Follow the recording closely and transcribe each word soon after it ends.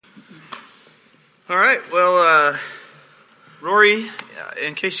All right, well, Rory,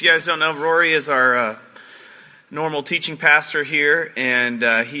 in case you guys don't know, Rory is our normal teaching pastor here, and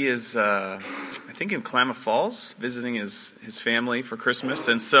he is, I think, in Klamath Falls, visiting his family for Christmas.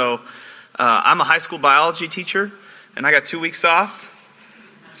 And so I'm a high school biology teacher, and I got 2 weeks off,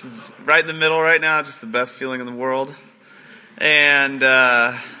 which is right in the middle right now, just the best feeling in the world. And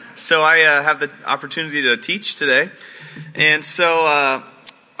so I have the opportunity to teach today. And so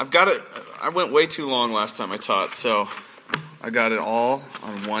I've got it. I went way too long last time I taught, so I got it all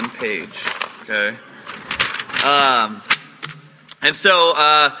on one page. Okay. And so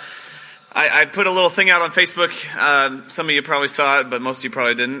I put a little thing out on Facebook. Some of you probably saw it, but most of you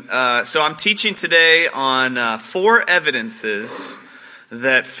probably didn't. So I'm teaching today on 4 evidences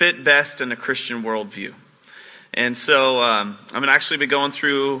that fit best in a Christian worldview. And so I'm going to actually be going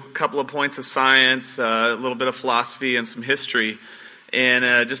through a couple of points of science, a little bit of philosophy, and some history,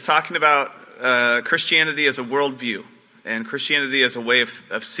 and just talking about Christianity as a worldview, and Christianity as a way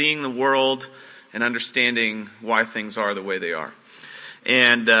of seeing the world and understanding why things are the way they are.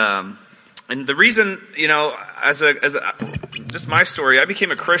 And the reason, just my story, I became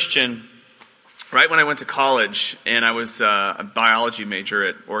a Christian right when I went to college, and I was a biology major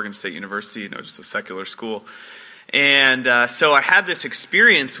at Oregon State University, just a secular school. And so I had this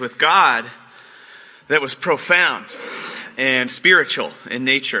experience with God that was profound and spiritual in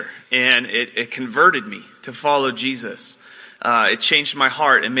nature, and it converted me to follow Jesus. It changed my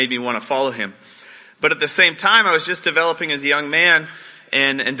heart and made me want to follow him. But at the same time, I was just developing as a young man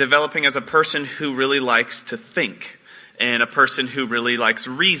and developing as a person who really likes to think, and a person who really likes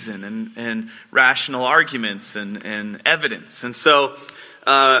reason and rational arguments and evidence. And so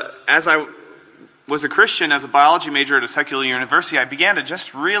as I was a Christian, as a biology major at a secular university, I began to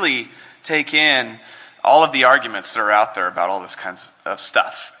just really take in all of the arguments that are out there about all this kinds of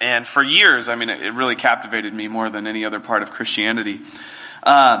stuff. And for years, it really captivated me more than any other part of Christianity.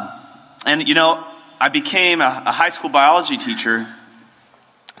 I became a high school biology teacher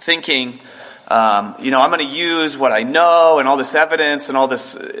thinking, I'm going to use what I know and all this evidence and all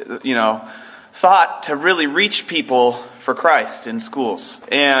this, thought to really reach people for Christ in schools.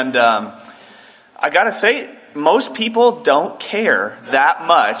 And I got to say, most people don't care that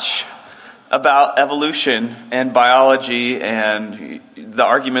much about evolution and biology and the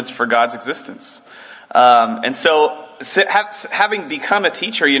arguments for God's existence. And so, having become a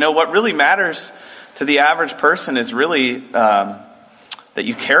teacher, what really matters to the average person is really that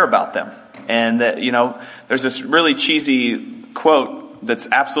you care about them. And that, there's this really cheesy quote that's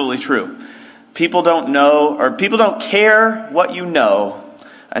absolutely true. People don't care what you know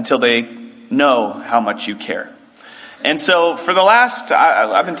until they know how much you care. And so for the last,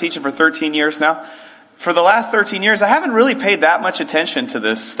 I've been teaching for 13 years now. For the last 13 years, I haven't really paid that much attention to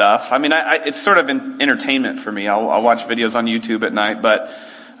this stuff. It's sort of an entertainment for me. I'll watch videos on YouTube at night, but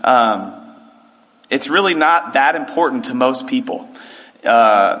it's really not that important to most people,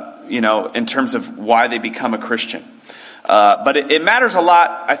 in terms of why they become a Christian. But it matters a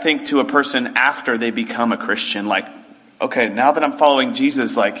lot, I think, to a person after they become a Christian. Like, okay, now that I'm following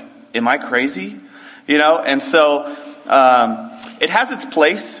Jesus, am I crazy? And so it has its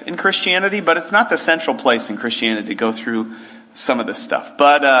place in Christianity, but it's not the central place in Christianity to go through some of this stuff.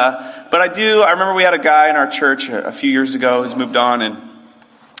 But I remember we had a guy in our church a few years ago who's moved on, and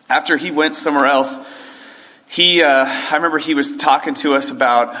after he went somewhere else, I remember he was talking to us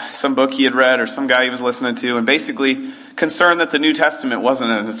about some book he had read or some guy he was listening to, and basically concerned that the New Testament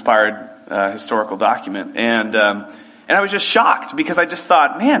wasn't an inspired historical document. And I was just shocked, because I just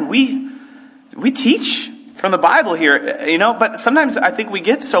thought, man, we teach from the Bible here, but sometimes I think we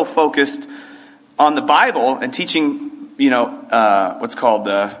get so focused on the Bible and teaching, what's called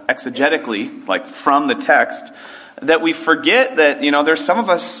exegetically, like from the text, that we forget that, there's some of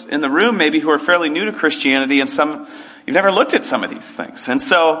us in the room maybe who are fairly new to Christianity, and you've never looked at some of these things. And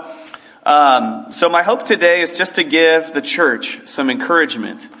so my hope today is just to give the church some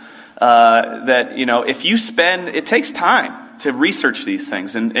encouragement, that, if you it takes time to research these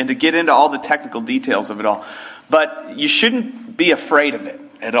things and to get into all the technical details of it all. But you shouldn't be afraid of it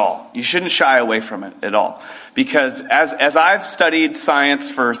at all. You shouldn't shy away from it at all. Because as I've studied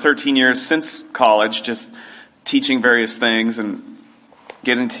science for 13 years since college, just teaching various things and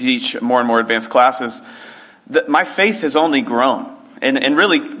getting to teach more and more advanced classes, my faith has only grown and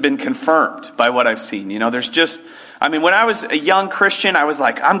really been confirmed by what I've seen. There's just, when I was a young Christian, I was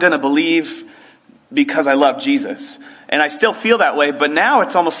like, I'm going to believe because I love Jesus. And I still feel that way, but now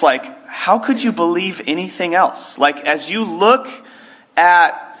it's almost like, how could you believe anything else? Like, as you look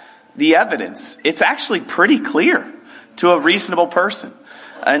at the evidence, it's actually pretty clear to a reasonable person.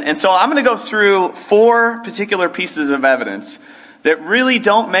 And so I'm going to go through 4 particular pieces of evidence that really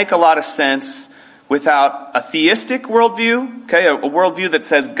don't make a lot of sense without a theistic worldview, okay, a worldview that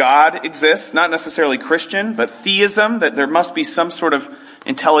says God exists, not necessarily Christian, but theism, that there must be some sort of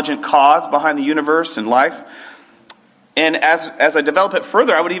intelligent cause behind the universe and life. And as I develop it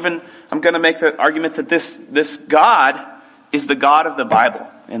further, I'm going to make the argument that this God is the God of the Bible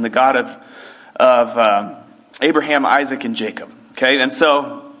and the God of Abraham, Isaac, and Jacob. Okay, and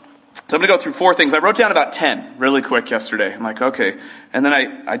so I'm going to go through 4 things. I wrote down about 10 really quick yesterday. I'm like, okay. And then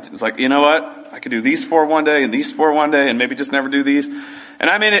I was like, you know what? I could do these 4 one day and these 4 one day and maybe just never do these. And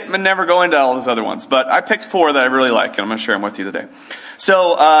I may never go into all those other ones. But I picked 4 that I really like, and I'm going to share them with you today.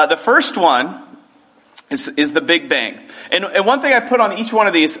 So the first one is the Big Bang. And one thing I put on each one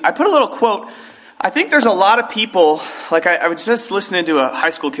of these, I put a little quote. I think there's a lot of people, like I was just listening to a high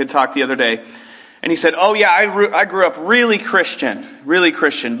school kid talk the other day, and he said, oh yeah, I grew up really Christian.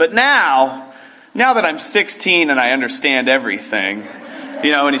 But now that I'm 16 and I understand everything,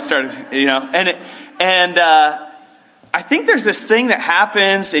 and he started, and I think there's this thing that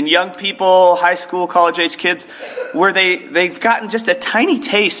happens in young people, high school, college age kids, where they've gotten just a tiny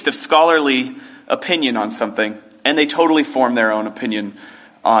taste of scholarly opinion on something, and they totally form their own opinion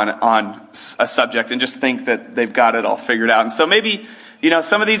on a subject and just think that they've got it all figured out. And so maybe,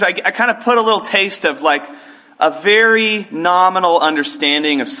 some of these, I kind of put a little taste of like a very nominal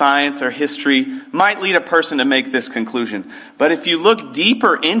understanding of science or history might lead a person to make this conclusion. But if you look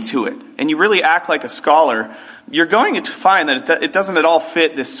deeper into it and you really act like a scholar, you're going to find that it doesn't at all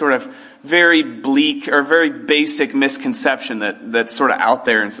fit this sort of very bleak or very basic misconception that's sort of out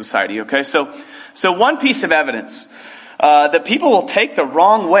there in society. Okay, so one piece of evidence that people will take the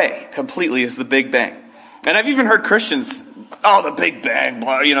wrong way completely is the Big Bang. And I've even heard Christians, oh, the Big Bang,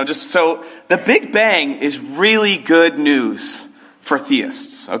 the Big Bang is really good news for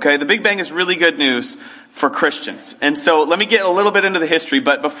theists, okay? The Big Bang is really good news for Christians. And so let me get a little bit into the history,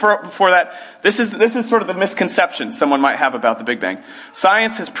 but before that, this is sort of the misconception someone might have about the Big Bang.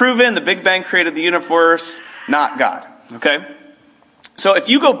 Science has proven the Big Bang created the universe, not God, okay? So if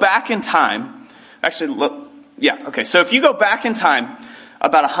you go back in time, so if you go back in time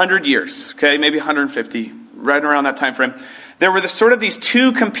about 100 years, okay, maybe 150, right around that time frame, there were these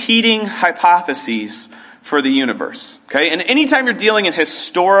 2 competing hypotheses for the universe, okay? And anytime you're dealing in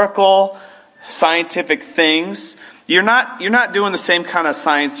historical, scientific things, you're not doing the same kind of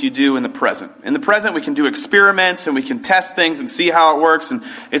science you do in the present. In the present, we can do experiments and we can test things and see how it works, and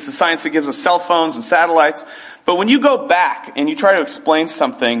it's the science that gives us cell phones and satellites. But when you go back and you try to explain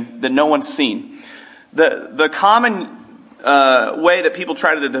something that no one's seen, the common way that people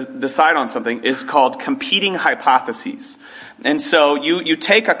try to decide on something is called competing hypotheses. And so you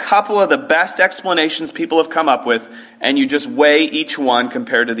take a couple of the best explanations people have come up with, and you just weigh each one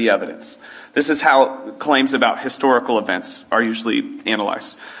compared to the evidence. This is how claims about historical events are usually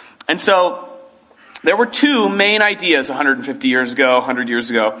analyzed. And so there were 2 main ideas 150 years ago, 100 years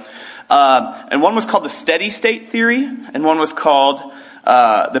ago. And one was called the steady state theory, and one was called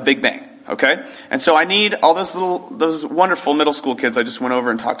the Big Bang. Okay? And so I need all those wonderful middle school kids I just went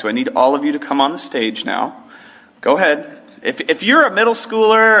over and talked to. I need all of you to come on the stage now. Go ahead. If you're a middle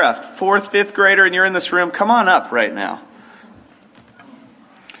schooler, a 4th, 5th grader, and you're in this room, come on up right now.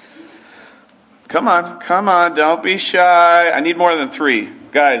 Come on, don't be shy. I need more than 3.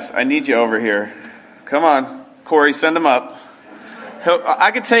 Guys, I need you over here. Come on. Corey, send them up.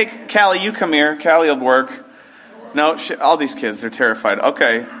 I could take Callie, you come here. Callie will work. No, all these kids, they're terrified.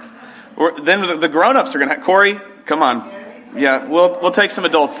 Okay. Then the grown-ups are going to have... Corey, come on. Yeah, we'll take some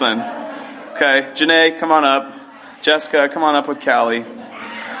adults then. Okay, Janae, come on up. Jessica, come on up with Callie.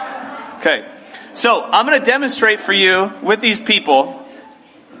 Okay, so I'm going to demonstrate for you with these people.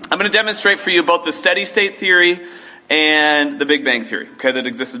 I'm going to demonstrate for you both the steady state theory and the Big Bang theory, okay, that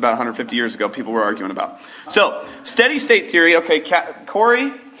existed about 150 years ago, people were arguing about. So, steady state theory, okay,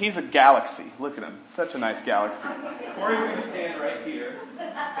 Corey, he's a galaxy. Look at him, such a nice galaxy. Corey's going to stand right here,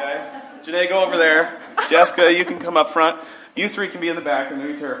 okay? Janae, go over there. Jessica, you can come up front. You 3 can be in the back. I know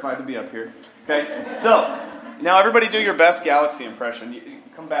you're terrified to be up here. Okay, so, now everybody do your best galaxy impression. You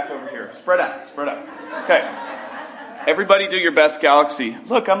come back over here. Spread out. Okay. Everybody do your best galaxy.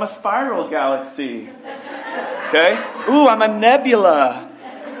 Look, I'm a spiral galaxy. Okay? Ooh, I'm a nebula.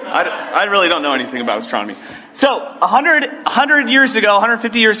 I really don't know anything about astronomy. So, 100 years ago,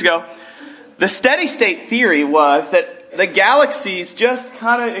 150 years ago, the steady state theory was that the galaxies just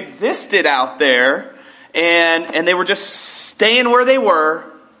kind of existed out there, and they were just staying where they were,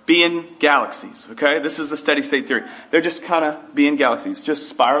 being galaxies. Okay? This is the steady state theory. They're just kind of being galaxies, just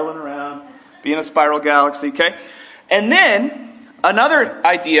spiraling around, being a spiral galaxy. Okay? And then, Another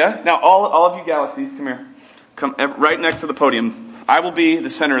idea, now all of you galaxies, come here. Come right next to the podium. I will be the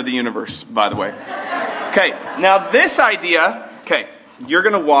center of the universe, by the way. Okay, now this idea, you're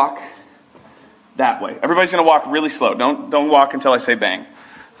going to walk that way. Everybody's going to walk really slow. Don't walk until I say bang.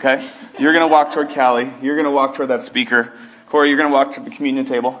 Okay? You're going to walk toward Callie. You're going to walk toward that speaker. Corey, you're going to walk toward the communion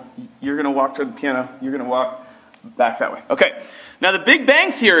table. You're going to walk toward the piano. You're going to walk back that way. Okay. Now the Big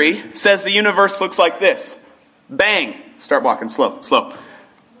Bang Theory says the universe looks like this. Bang. Start walking slow.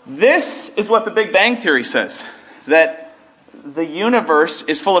 This is what the Big Bang Theory says. That the universe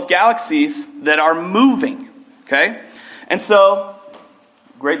is full of galaxies that are moving. Okay? And so,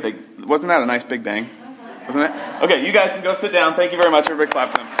 wasn't that a nice big bang? Wasn't it? Okay, you guys can go sit down. Thank you very much. Everybody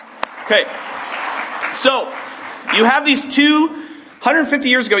clap for them. Okay. So, you have these 150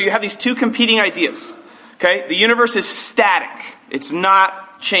 years ago, you have these two competing ideas. Okay? The universe is static. It's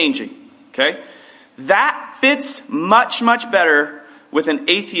not changing. Okay? That fits much, much better with an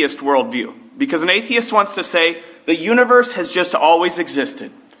atheist worldview. Because an atheist wants to say, the universe has just always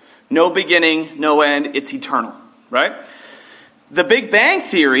existed. No beginning, no end, it's eternal. Right? The Big Bang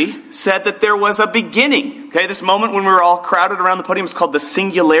Theory said that there was a beginning. Okay, this moment when we were all crowded around the podium is called the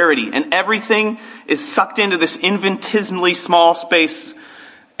singularity. And everything is sucked into this infinitesimally small space.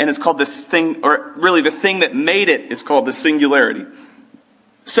 And it's called this thing, or really the thing that made it is called the singularity.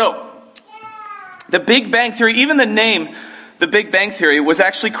 So, the Big Bang Theory, even the name, the Big Bang Theory, was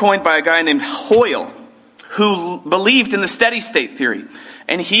actually coined by a guy named Hoyle, who believed in the steady state theory.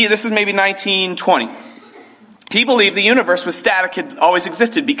 And this is maybe 1920. He believed the universe was static, had always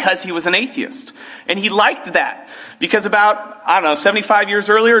existed, because he was an atheist. And he liked that. Because about, 75 years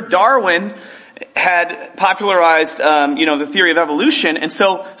earlier, Darwin had popularized, the theory of evolution. And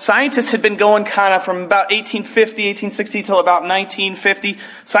so scientists had been going kind of from about 1850, 1860 till about 1950.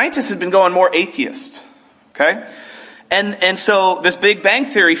 Scientists had been going more atheist. Okay? And so this Big Bang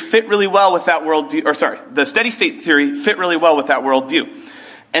Theory fit really well with that worldview, the steady state theory fit really well with that worldview.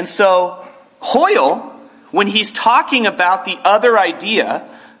 And so Hoyle, when he's talking about the other idea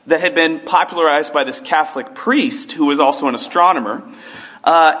that had been popularized by this Catholic priest, who was also an astronomer,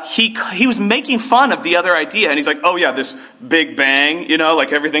 he was making fun of the other idea. And he's like, oh yeah, this Big Bang,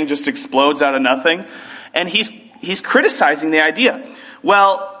 like everything just explodes out of nothing. And he's criticizing the idea.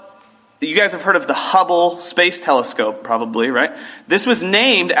 Well, you guys have heard of the Hubble Space Telescope, probably, right? This was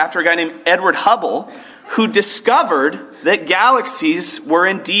named after a guy named Edward Hubble, who discovered that galaxies were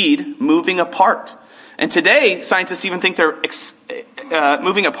indeed moving apart. And today, scientists even think they're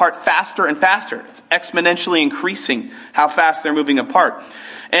moving apart faster and faster. It's exponentially increasing how fast they're moving apart.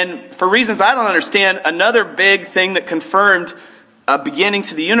 And for reasons I don't understand, another big thing that confirmed a beginning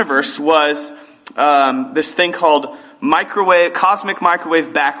to the universe was this thing called cosmic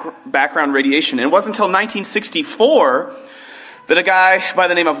microwave background radiation. And it wasn't until 1964 that a guy by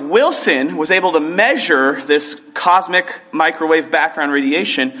the name of Wilson was able to measure this cosmic microwave background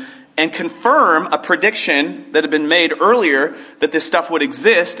radiation and confirm a prediction that had been made earlier that this stuff would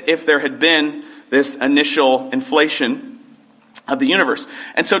exist if there had been this initial inflation of the universe.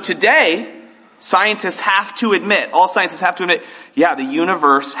 And so today, all scientists have to admit, yeah, the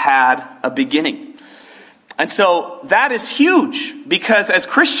universe had a beginning. And so that is huge, because as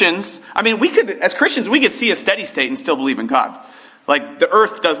Christians, we could see a steady state and still believe in God. Like the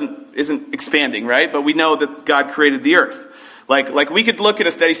earth isn't expanding, right? But we know that God created the earth. Like we could look at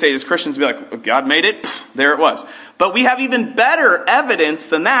a steady state as Christians and be like, oh, God made it, there it was. But we have even better evidence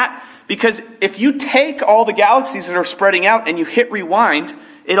than that, because if you take all the galaxies that are spreading out and you hit rewind,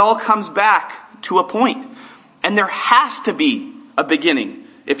 it all comes back to a point. And there has to be a beginning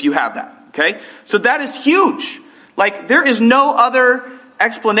if you have that, okay? So that is huge. Like, there is no other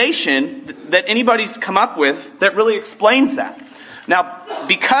explanation that anybody's come up with that really explains that. Now,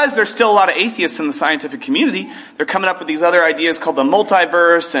 because there's still a lot of atheists in the scientific community, they're coming up with these other ideas called the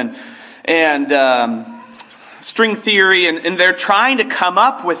multiverse and string theory, and they're trying to come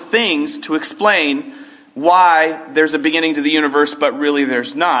up with things to explain why there's a beginning to the universe, but really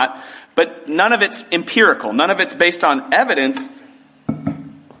there's not. But none of it's empirical. None of it's based on evidence.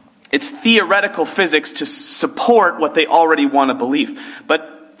 It's theoretical physics to support what they already want to believe.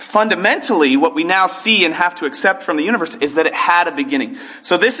 But fundamentally, what we now see and have to accept from the universe is that it had a beginning.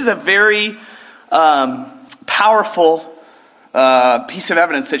 So this is a very powerful piece of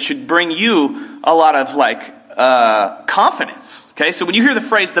evidence that should bring you a lot of confidence. Okay, so when you hear the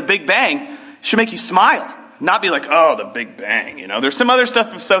phrase "the Big Bang," it should make you smile, not be like, "Oh, the Big Bang." There's some other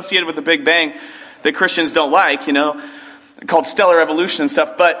stuff associated with the Big Bang that Christians don't like. Called stellar evolution and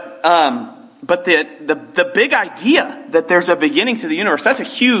stuff, but the big idea that there's a beginning to the universe, that's a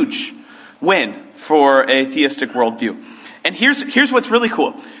huge win for a theistic worldview. And here's what's really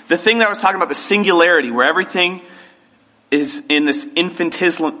cool. The thing that I was talking about, the singularity, where everything is in this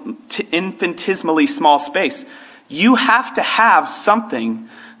infinitesimally small space. You have to have something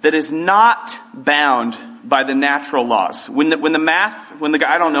that is not bound by the natural laws. I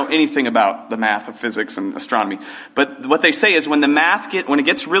don't know anything about the math of physics and astronomy, but what they say is when it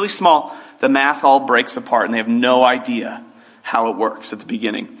gets really small, the math all breaks apart and they have no idea how it works at the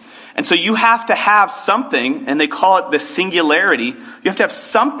beginning. And so you have to have something, and they call it the singularity. You have to have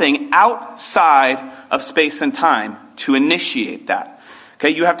something outside of space and time to initiate that.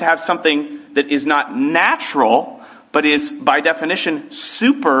 Okay, you have to have something that is not natural, but is, by definition,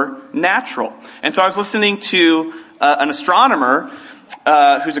 supernatural. And so I was listening to an astronomer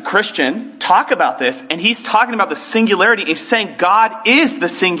who's a Christian talk about this, and he's talking about the singularity. He's saying God is the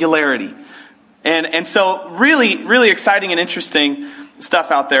singularity. And so really, really exciting and interesting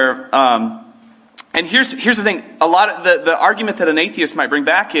stuff out there. And here's the thing. A lot of the argument that an atheist might bring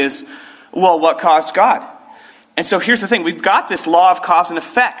back is, well, what caused God? And so here's the thing. We've got this law of cause and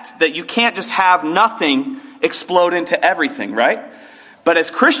effect, that you can't just have nothing explode into everything, right? But as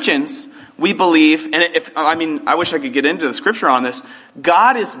Christians, we believe, and I wish I could get into the scripture on this,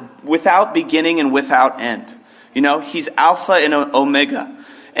 God is without beginning and without end. You know, He's Alpha and Omega.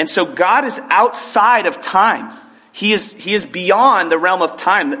 And so God is outside of time. He is beyond the realm of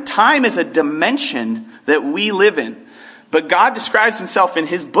time. Time is a dimension that we live in. But God describes Himself in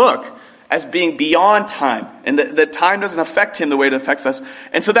His book as being beyond time, and that time doesn't affect Him the way it affects us.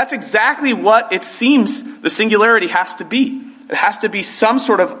 And so that's exactly what it seems the singularity has to be. It has to be some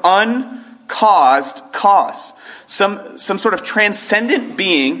sort of uncaused cause. Some sort of transcendent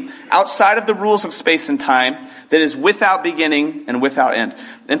being outside of the rules of space and time that is without beginning and without end.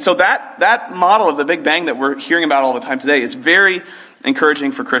 And so that model of the Big Bang that we're hearing about all the time today is very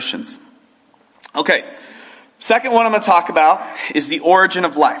encouraging for Christians. Okay. Second one I'm going to talk about is the origin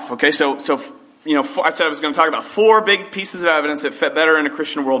of life. Okay, so I said I was going to talk about 4 big pieces of evidence that fit better in a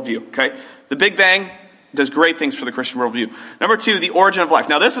Christian worldview. Okay, the Big Bang does great things for the Christian worldview. Number 2, the origin of life.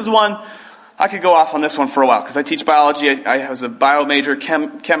 Now this is one, I could go off on this one for a while because I teach biology. I was a bio major,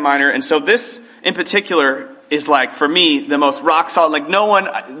 chem minor, and so this in particular is like, for me, the most rock solid. Like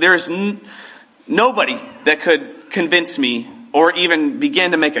there's nobody that could convince me or even begin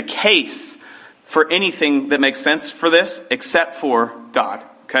to make a case for anything that makes sense for this except for God.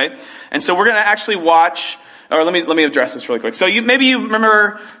 Okay? And so we're going to actually watch, or let me address this really quick. So maybe you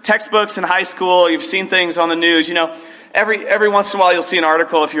remember textbooks in high school, you've seen things on the news, every once in a while you'll see an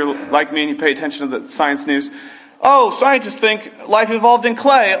article, if you're like me and you pay attention to the science news. Oh, scientists think life evolved in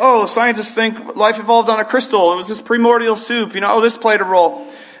clay. Oh, scientists think life evolved on a crystal. It was this primordial soup. This played a role.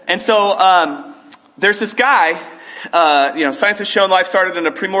 And so there's this guy. Science has shown life started in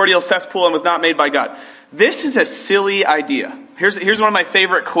a primordial cesspool and was not made by God. This is a silly idea. Here's one of my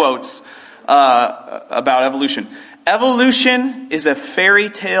favorite quotes about evolution. Evolution is a fairy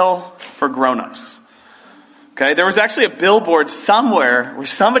tale for grown-ups. Okay, there was actually a billboard somewhere where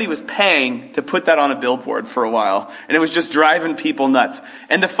somebody was paying to put that on a billboard for a while, and it was just driving people nuts.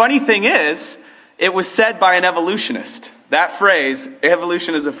 And the funny thing is, it was said by an evolutionist. That phrase,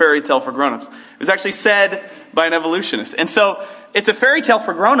 evolution is a fairy tale for grown-ups, it was actually said by an evolutionist. And so it's a fairy tale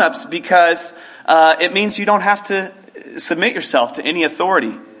for grown-ups because it means you don't have to submit yourself to any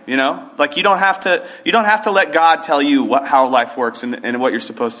authority. Like you don't have to let God tell you how life works and what you're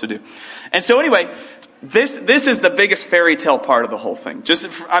supposed to do. And so anyway, this is the biggest fairy tale part of the whole thing.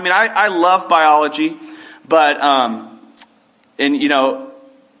 I love biology, but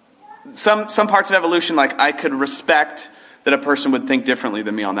some parts of evolution, like I could respect that a person would think differently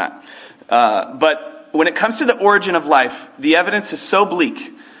than me on that. But when it comes to the origin of life, the evidence is so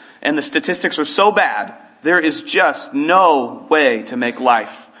bleak and the statistics are so bad, there is just no way to make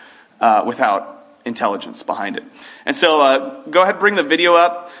life without intelligence behind it. And so go ahead and bring the video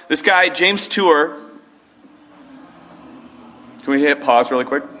up. This guy, James Tour. Can we hit pause really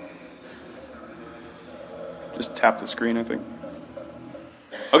quick? Just tap the screen, I think.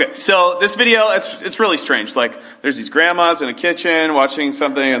 Okay, so this video, it's really strange. Like, there's these grandmas in a kitchen watching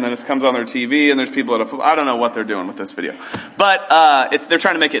something, and then it comes on their TV, and there's people at I don't know what they're doing with this video. But they're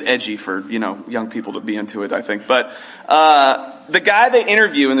trying to make it edgy for, young people to be into it, I think. But the guy they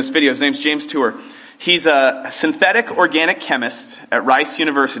interview in this video, his name's James Tour. He's a synthetic organic chemist at Rice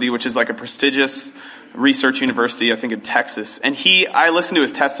University, which is like a prestigious research university, I think, in Texas. And I listened to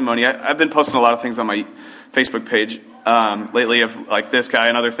his testimony. I've been posting a lot of things on my Facebook page lately of like this guy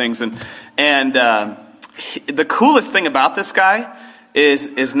and other things, and the coolest thing about this guy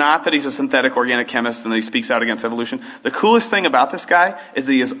is not that he's a synthetic organic chemist and that he speaks out against evolution. The coolest thing about this guy is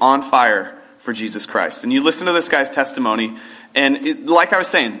that he is on fire for Jesus Christ. And you listen to this guy's testimony, and like I was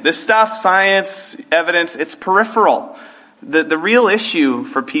saying, this stuff, science, evidence, it's peripheral. The real issue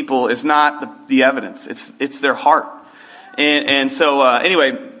for people is not the evidence. It's their heart. And so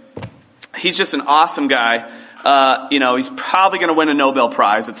anyway, he's just an awesome guy. He's probably going to win a Nobel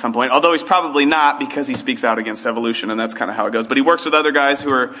Prize at some point, although he's probably not, because he speaks out against evolution, and that's kind of how it goes. But he works with other guys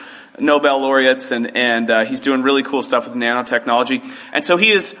who are Nobel laureates, and he's doing really cool stuff with nanotechnology. And so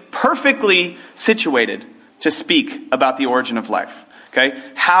he is perfectly situated to speak about the origin of life. Okay?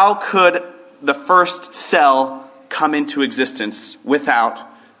 How could the first cell come into existence without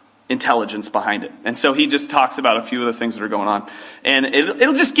intelligence behind it? And so he just talks about a few of the things that are going on. And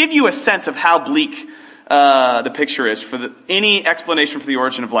it'll just give you a sense of how bleak the picture is for any explanation for the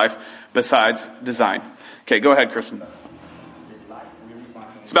origin of life besides design. Okay, go ahead, Kristen.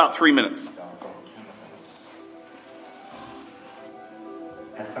 It's about 3 minutes.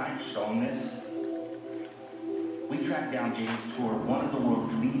 Has science shown this? We tracked down James Tour, one of the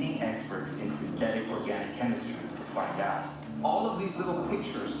world's leading experts in synthetic organic chemistry, to find out. All of these little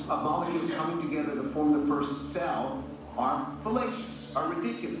pictures of molecules coming together to form the first cell are fallacious, are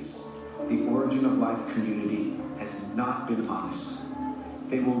ridiculous. The origin of life community has not been honest.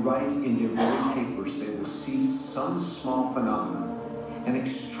 They will write in their very papers, they will see some small phenomenon and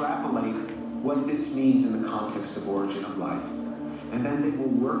extrapolate what this means in the context of origin of life. And then they will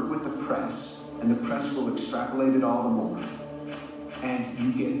work with the press, and the press will extrapolate it all the more. And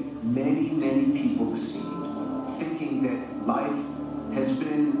you get many, many people deceived, thinking that life has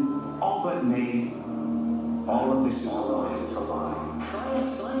been all but made. All of this is a lie. It's a lie.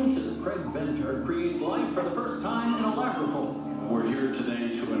 Scientist Craig Venter creates life for the first time in a laboratory. We're here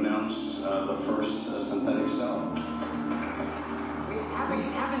today to announce the first synthetic cell. They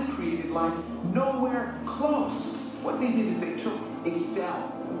haven't created life nowhere close. What they did is they took a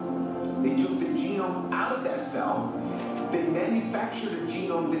cell. They took the genome out of that cell. They manufactured a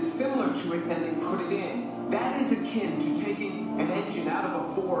genome that's similar to it, and they put it in. That is akin to taking an engine out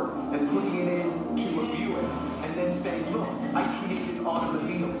of a Ford and putting it into a Buick, and then saying, look, I created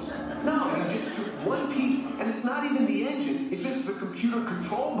automobiles. No, you just took one piece, and it's not even the engine, it's just the computer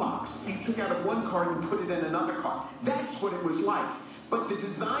control box you took out of one car and put it in another car. That's what it was like. But the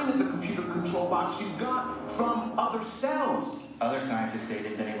design of the computer control box you got from other cells. Other scientists say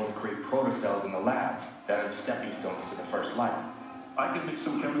they've been able to create protocells in the lab that are the stepping stones to the first life. I can mix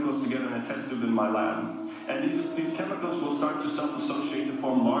some chemicals together and test them in my lab. And these chemicals will start to self-associate to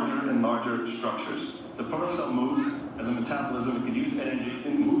form larger and larger structures. The protocell moves as a metabolism. It can use energy.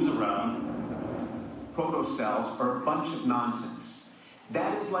 It moves around. Protocells are a bunch of nonsense.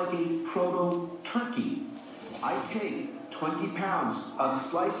 That is like a proto-turkey. I take 20 pounds of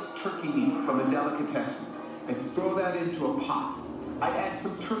sliced turkey meat from a delicatessen. I throw that into a pot. I add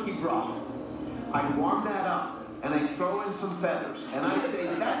some turkey broth. I warm that up, and I throw in some feathers. And I say,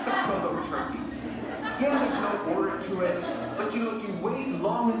 that's a proto-turkey. Yeah, there's no order to it, but if you wait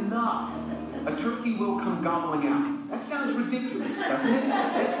long enough, a turkey will come gobbling out. That sounds ridiculous, doesn't it?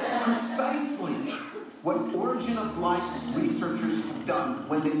 That's precisely what origin of life researchers have done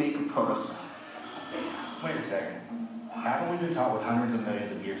when they make a protocell. Wait a second. Haven't we been taught with hundreds of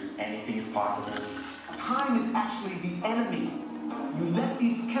millions of years anything is possible? Time is actually the enemy. You let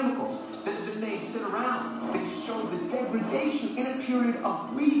these chemicals that have been made sit around. They show the degradation in a period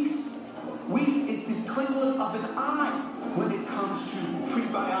of weeks. Weeks is the twinkling of an eye when it comes to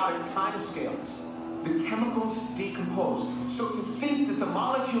prebiotic timescales. The chemicals decompose. So to think that the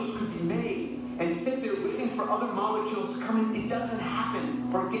molecules could be made and sit there waiting for other molecules to come in, it doesn't happen.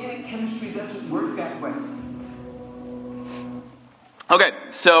 Organic chemistry doesn't work that way. Okay,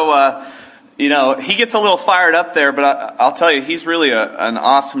 so, he gets a little fired up there, but I'll tell you, he's really an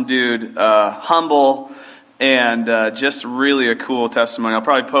awesome dude, humble, and just really a cool testimony. I'll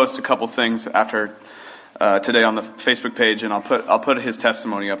probably post a couple things after today on the Facebook page, and I'll put his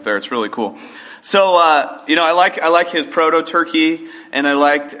testimony up there. It's really cool. So, I like his proto-turkey, and I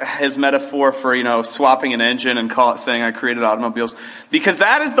liked his metaphor for, swapping an engine and saying I created automobiles, because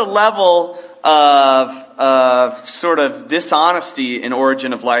that is the level of sort of dishonesty in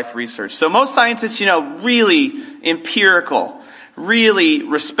origin of life research. So most scientists, really empirical, really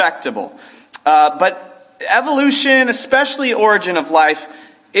respectable. But evolution, especially origin of life,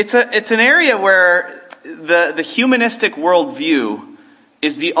 it's an area where the humanistic worldview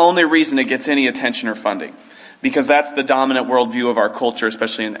is the only reason it gets any attention or funding. Because that's the dominant worldview of our culture,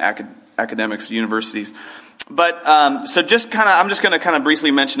 especially in academics, universities. But, I'm just going to kind of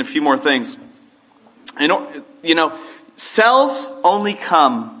briefly mention a few more things. Cells only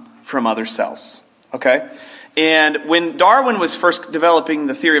come from other cells. Okay? And when Darwin was first developing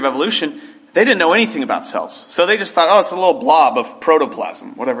the theory of evolution, they didn't know anything about cells. So they just thought, oh, it's a little blob of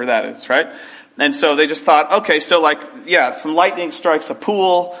protoplasm, whatever that is, right? And so they just thought, okay, so like, yeah, some lightning strikes a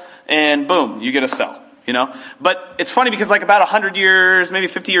pool, and boom, you get a cell, you know? But it's funny because like about 100 years, maybe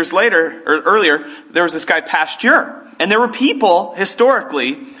 50 years later, or earlier, there was this guy Pasteur. And there were people,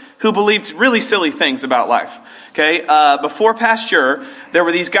 historically, who believed really silly things about life. Okay, before Pasteur, there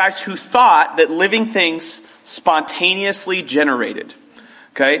were these guys who thought that living things spontaneously generated.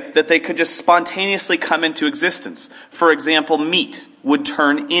 Okay, that they could just spontaneously come into existence. For example, meat would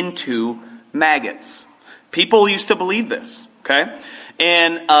turn into maggots. People used to believe this. Okay,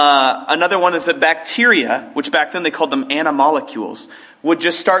 and another one is that bacteria, which back then they called them animalcules, would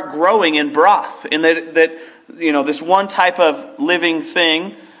just start growing in broth, and that you know, this one type of living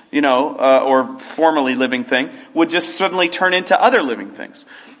thing, you know, or formerly living thing, would just suddenly turn into other living things.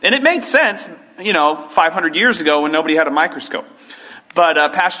 And it made sense, you know, 500 years ago when nobody had a microscope. But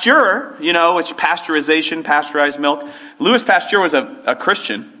Pasteur, you know, which pasteurization, pasteurized milk, Louis Pasteur was a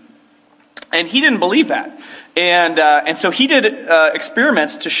Christian, and he didn't believe that. And so he did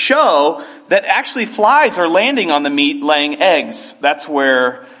experiments to show that actually flies are landing on the meat laying eggs. That's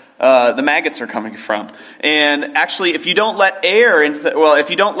where the maggots are coming from. And actually, if you don't let air into if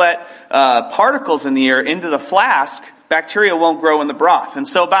you don't let particles in the air into the flask, bacteria won't grow in the broth. And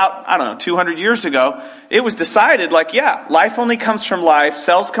so about, 200 years ago, it was decided, like, yeah, life only comes from life,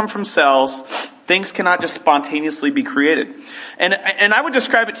 cells come from cells, things cannot just spontaneously be created. And I would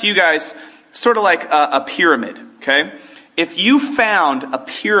describe it to you guys sort of like a pyramid, okay? If you found a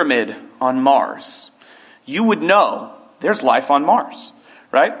pyramid on Mars, you would know there's life on Mars.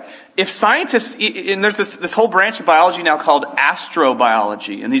 Right? If scientists, and there's this whole branch of biology now called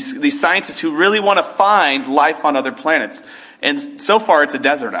astrobiology, and these scientists who really want to find life on other planets, and so far it's a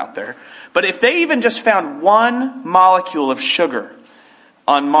desert out there. But if they even just found one molecule of sugar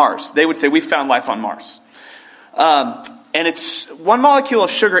on Mars, they would say, we found life on Mars. And it's one molecule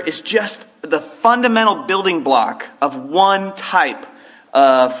of sugar is just the fundamental building block of one type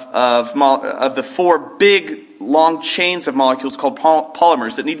of the four big long chains of molecules called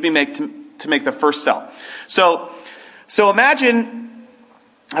polymers that need to be made to make the first cell. So imagine,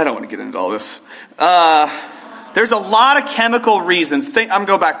 I don't want to get into all this. There's a lot of chemical reasons. I'm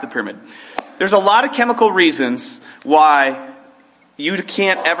going back to the pyramid. There's a lot of chemical reasons why you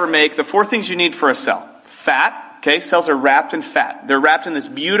can't ever make the four things you need for a cell. Fat. Okay, cells are wrapped in fat. They're wrapped in this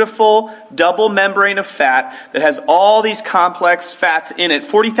beautiful double membrane of fat that has all these complex fats in it.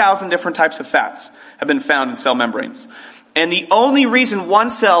 40,000 different types of fats have been found in cell membranes. And the only reason one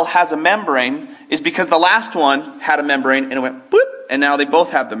cell has a membrane is because the last one had a membrane and it went boop, and now they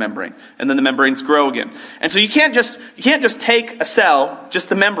both have the membrane. And then the membranes grow again. And so you can't just take a cell, just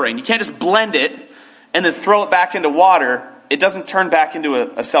the membrane. You can't just blend it and then throw it back into water. It doesn't turn back into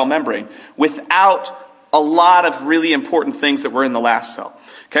a cell membrane without a lot of really important things that were in the last cell.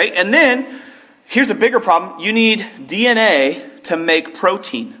 Okay, and then here's a bigger problem. You need DNA to make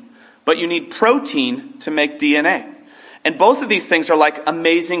protein, but you need protein to make DNA. And both of these things are like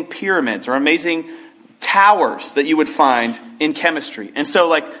amazing pyramids or amazing towers that you would find in chemistry. And so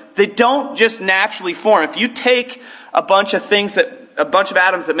like they don't just naturally form. If you take a bunch of atoms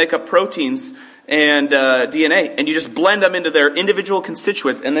that make up proteins and DNA, and you just blend them into their individual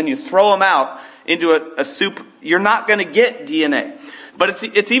constituents, and then you throw them out into a soup, you're not going to get DNA. But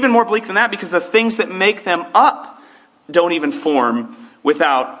it's even more bleak than that, because the things that make them up don't even form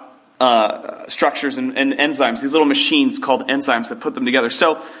without structures and enzymes, these little machines called enzymes that put them together.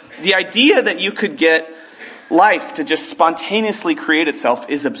 So the idea that you could get life to just spontaneously create itself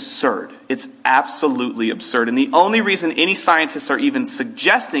is absurd. It's absolutely absurd. And the only reason any scientists are even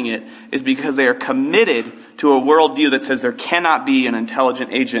suggesting it is because they are committed to a worldview that says there cannot be an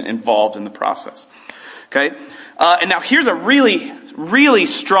intelligent agent involved in the process. Okay? And now here's a really, really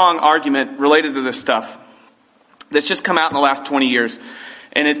strong argument related to this stuff that's just come out in the last 20 years.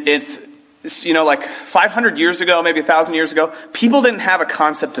 And it's like 500 years ago, maybe 1,000 years ago, people didn't have a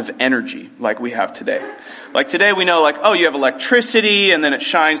concept of energy like we have today. Like today we know, you have electricity, and then it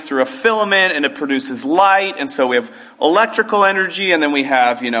shines through a filament, and it produces light, and so we have electrical energy, and then we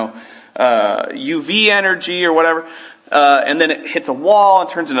have, UV energy or whatever, and then it hits a wall and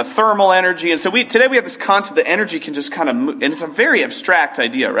turns into thermal energy. And so today we have this concept that energy can just kind of move, and it's a very abstract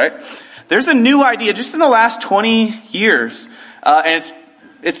idea, right? There's a new idea just in the last 20 years, and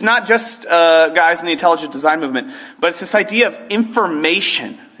it's not just guys in the intelligent design movement, but it's this idea of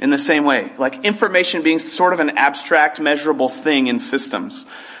information in the same way. Like information being sort of an abstract, measurable thing in systems.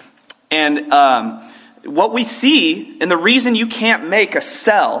 And what we see, and the reason you can't make a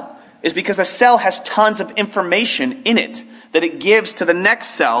cell, is because a cell has tons of information in it that it gives to the next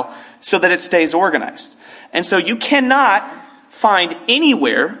cell so that it stays organized. And so you cannot find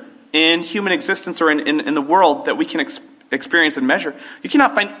anywhere in human existence or in the world that we can experience and measure, you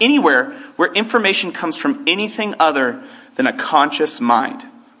cannot find anywhere where information comes from anything other than a conscious mind.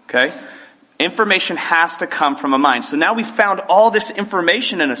 Okay? Information has to come from a mind. So now we've found all this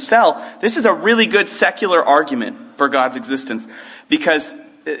information in a cell. This is a really good secular argument for God's existence, because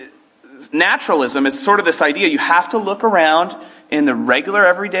naturalism is sort of this idea you have to look around in the regular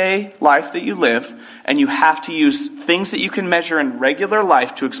everyday life that you live, and you have to use things that you can measure in regular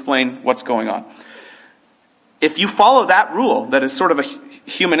life to explain what's going on. If you follow that rule, that is sort of a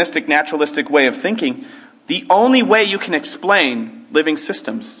humanistic, naturalistic way of thinking, the only way you can explain living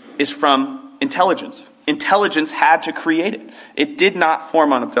systems is from intelligence. Intelligence had to create it. It did not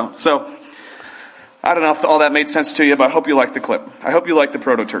form on its own. So, I don't know if all that made sense to you, but I hope you like the clip. I hope you like the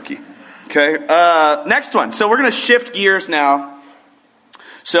proto-turkey. Okay, next one. So we're going to shift gears now.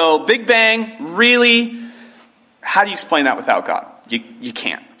 So Big Bang, really, how do you explain that without God? You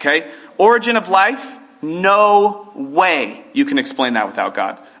can't, okay? Origin of life, no way you can explain that without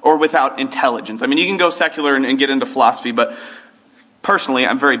God or without intelligence. I mean, you can go secular and get into philosophy, but personally,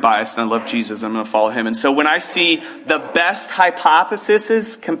 I'm very biased and I love Jesus. I'm going to follow him. And so when I see the best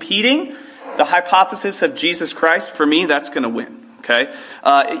hypotheses competing, the hypothesis of Jesus Christ, for me, that's going to win. Okay,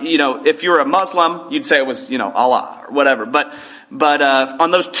 if you're a Muslim, you'd say it was, Allah or whatever. But on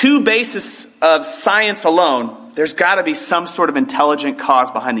those two bases of science alone, there's got to be some sort of intelligent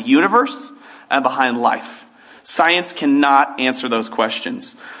cause behind the universe and behind life. Science cannot answer those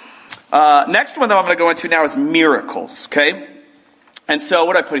questions. Next one that I'm going to go into now is miracles. Okay, and so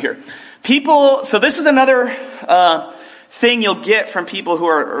what do I put here? So this is another thing you'll get from people who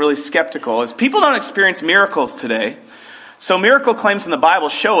are really skeptical, is people don't experience miracles today. So miracle claims in the Bible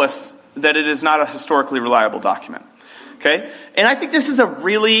show us that it is not a historically reliable document. Okay? And I think this is a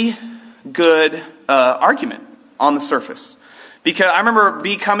really good argument on the surface. Because I remember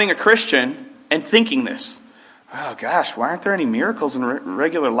becoming a Christian and thinking this. Oh gosh, why aren't there any miracles in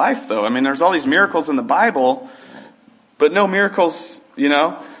regular life though? I mean, there's all these miracles in the Bible, but no miracles,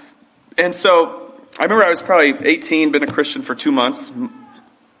 And so I remember I was probably 18, been a Christian for 2 months.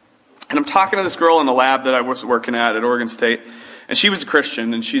 And I'm talking to this girl in the lab that I was working at Oregon State. And she was a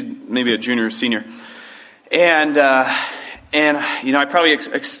Christian, and she's maybe a junior or senior. And I probably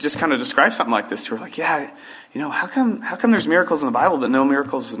just kind of described something like this to her. Like, yeah, how come there's miracles in the Bible but no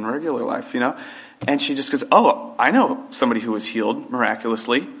miracles in regular life, And she just goes, oh, I know somebody who was healed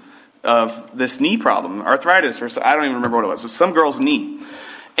miraculously of this knee problem, arthritis, or I don't even remember what it was. It was some girl's knee.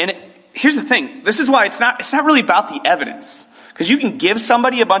 And here's the thing. This is why it's not really about the evidence. Because you can give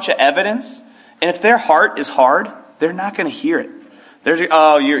somebody a bunch of evidence, and if their heart is hard, they're not going to hear it.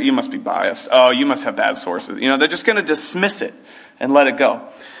 You must be biased. Oh, you must have bad sources. They're just going to dismiss it and let it go.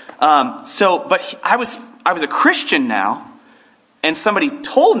 But I was a Christian now, and somebody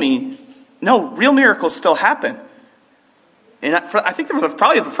told me, no, real miracles still happen. And I think that was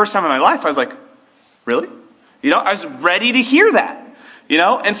probably the first time in my life I was like, really? I was ready to hear that.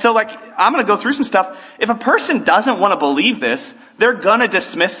 And so I'm going to go through some stuff. If a person doesn't want to believe this, they're going to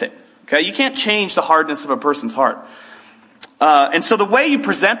dismiss it. Okay? You can't change the hardness of a person's heart. And so the way you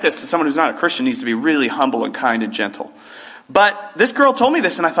present this to someone who's not a Christian needs to be really humble and kind and gentle. But this girl told me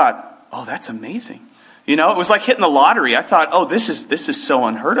this and I thought, oh, that's amazing. It was like hitting the lottery. I thought, oh, this is so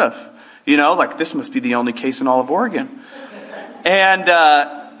unheard of. This must be the only case in all of Oregon. And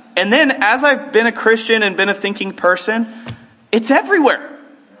then as I've been a Christian and been a thinking person, it's everywhere.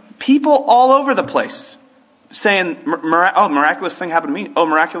 People all over the place saying, oh, miraculous thing happened to me. Oh,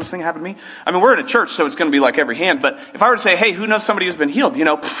 miraculous thing happened to me. I mean, we're in a church, so it's going to be like every hand. But if I were to say, hey, who knows somebody who's been healed?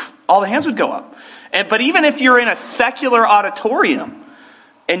 All the hands would go up. But even if you're in a secular auditorium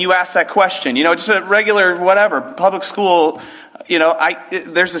and you ask that question, just a regular whatever, public school,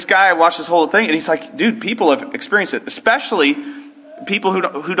 there's this guy, I watched this whole thing, and he's like, dude, people have experienced it, especially people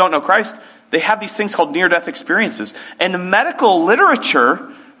who don't know Christ. They have these things called near-death experiences. And the medical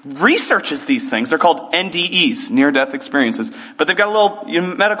literature researches these things. They're called NDEs, near-death experiences. But they've got a little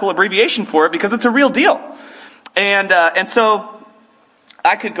medical abbreviation for it because it's a real deal. And so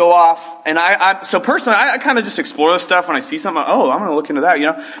I could go off, and so personally, I kind of just explore this stuff when I see something. Oh, I'm going to look into that,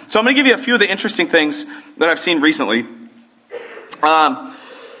 So I'm going to give you a few of the interesting things that I've seen recently.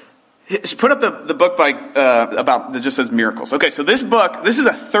 Put up the book about that just says miracles. Okay, so this is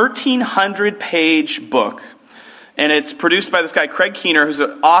a 1,300-page book, and it's produced by this guy Craig Keener, who's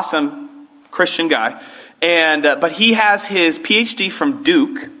an awesome Christian guy, but he has his PhD from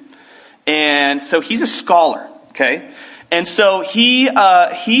Duke, and so he's a scholar. Okay, and so he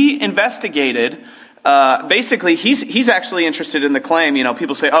investigated basically, he's actually interested in the claim.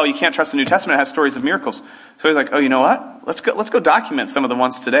 People say, "Oh, you can't trust the New Testament; it has stories of miracles." So he's like, "Oh, you know what? Let's go document some of the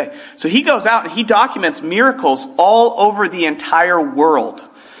ones today." So he goes out and he documents miracles all over the entire world.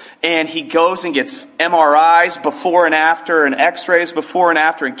 And he goes and gets MRIs before and after, and X-rays before and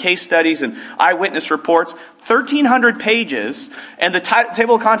after, and case studies and eyewitness reports. 1,300 pages, and the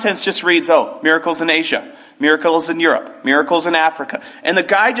table of contents just reads, miracles in Asia, miracles in Europe, miracles in Africa. And the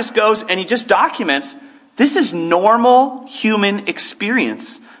guy just goes and he just documents, this is normal human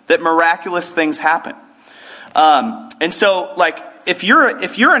experience, that miraculous things happen. And so, if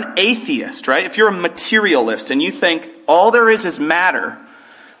you're an atheist, right? If you're a materialist and you think all there is matter,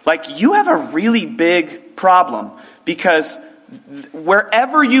 you have a really big problem, because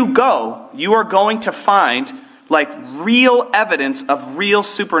wherever you go, you are going to find real evidence of real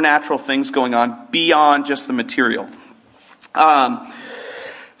supernatural things going on beyond just the material.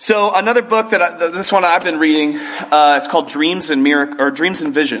 So another book this one I've been reading, it's called Dreams and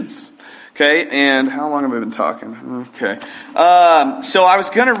Visions. Okay, and how long have I been talking? Okay, so I was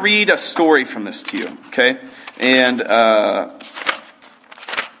going to read a story from this to you. Okay, and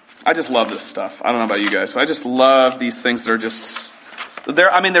I just love this stuff. I don't know about you guys, but I just love these things that are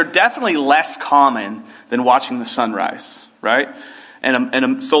they're definitely less common than watching the sunrise, right? And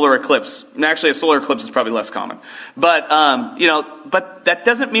a solar eclipse. And actually, a solar eclipse is probably less common. But, but that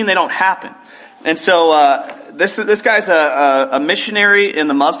doesn't mean they don't happen. And so, this guy's a missionary in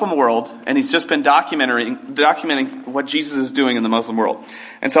the Muslim world, and he's just been documenting what Jesus is doing in the Muslim world.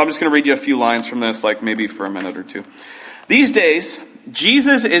 And so I'm just going to read you a few lines from this, maybe for a minute or two. These days,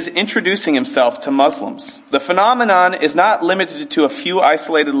 Jesus is introducing himself to Muslims. The phenomenon is not limited to a few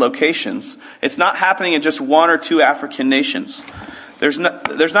isolated locations. It's not happening in just one or two African nations. There's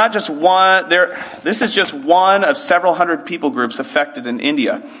not just one. This is just one of several hundred people groups affected in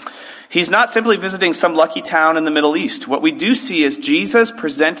India. He's not simply visiting some lucky town in the Middle East. What we do see is Jesus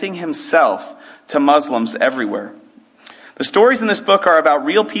presenting himself to Muslims everywhere. The stories in this book are about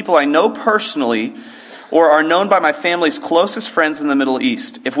real people I know personally, or are known by my family's closest friends in the Middle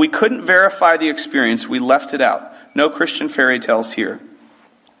East. If we couldn't verify the experience, we left it out. No Christian fairy tales here.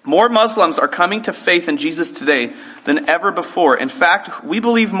 More Muslims are coming to faith in Jesus today than ever before. In fact, we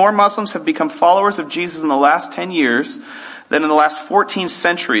believe more Muslims have become followers of Jesus in the last 10 years than in the last 14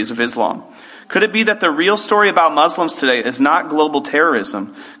 centuries of Islam. Could it be that the real story about Muslims today is not global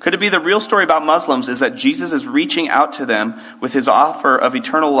terrorism? Could it be the real story about Muslims is that Jesus is reaching out to them with his offer of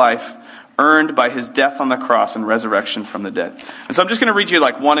eternal life, earned by his death on the cross and resurrection from the dead? And so I'm just going to read you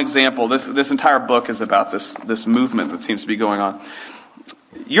one example. This entire book is about this movement that seems to be going on.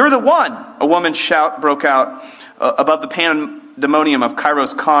 "You're the one!" a woman's shout broke out above the pandemonium of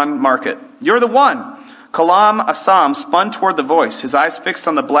Cairo's Khan market. "You're the one!" Kalam Assam spun toward the voice, his eyes fixed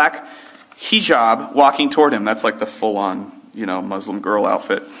on the black hijab walking toward him. That's the full-on, Muslim girl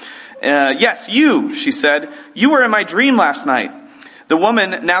outfit. "Yes, you," she said. "You were in my dream last night." The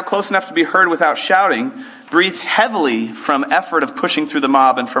woman, now close enough to be heard without shouting, breathed heavily from effort of pushing through the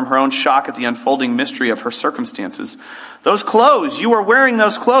mob and from her own shock at the unfolding mystery of her circumstances. "Those clothes, you are wearing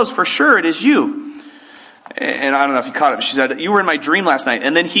those clothes, for sure it is you." And I don't know if you caught it, but she said, "You were in my dream last night."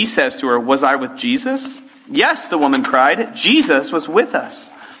 And then he says to her, "Was I with Jesus?" "Yes," the woman cried. "Jesus was with us."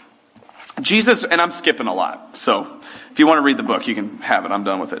 Jesus, and I'm skipping a lot, so if you want to read the book, you can have it. I'm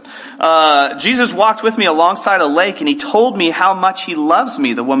done with it. "Jesus walked with me alongside a lake, and he told me how much he loves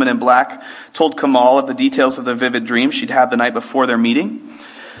me," the woman in black told Kamal of the details of the vivid dream she'd had the night before their meeting.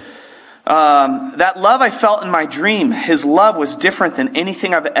 "That love I felt in my dream, his love was different than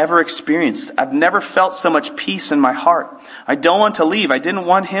anything I've ever experienced. I've never felt so much peace in my heart. I don't want to leave. I didn't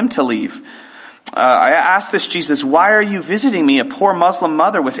want him to leave. I asked this Jesus, 'Why are you visiting me, a poor Muslim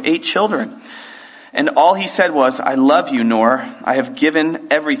mother with 8 children?' And all he said was, 'I love you, Noor. I have given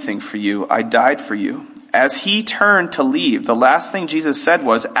everything for you. I died for you.' As he turned to leave, the last thing Jesus said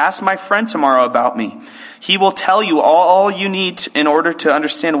was, 'Ask my friend tomorrow about me. He will tell you all you need in order to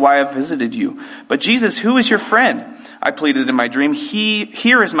understand why I've visited you.' 'But Jesus, who is your friend?' I pleaded in my dream.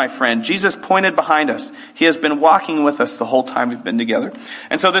 'Here is my friend.' Jesus pointed behind us. He has been walking with us the whole time we've been together."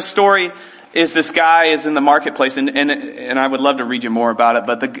 And so this story is this guy is in the marketplace, and I would love to read you more about it,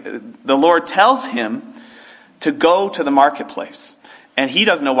 but the Lord tells him to go to the marketplace, and he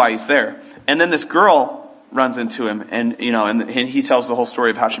doesn't know why he's there. And then this girl runs into him, and he tells the whole story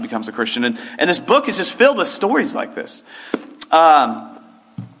of how she becomes a Christian, and this book is just filled with stories like this.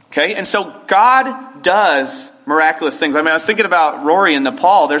 Okay, and so God does miraculous things. I was thinking about Rory in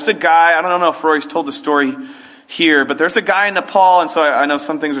Nepal. There's a guy, I don't know if Rory's told the story here, but there's a guy in Nepal, and so I know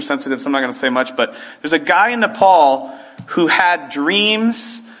some things are sensitive, so I'm not going to say much, but there's a guy in Nepal who had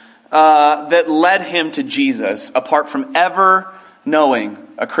dreams that led him to Jesus, apart from ever knowing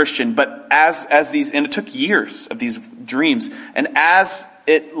a Christian. But as these, and it took years of these dreams, and as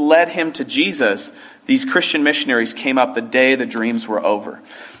it led him to Jesus, these Christian missionaries came up the day the dreams were over.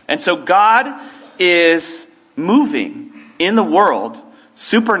 And so God is moving in the world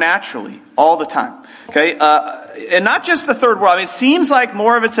supernaturally all the time. Okay, and not just the third world. I mean, it seems like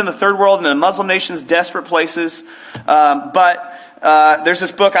more of it's in the third world and in the Muslim nations, desperate places. But there's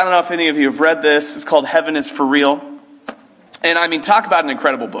this book, I don't know if any of you have read this. It's called Heaven is for Real. And I mean, talk about an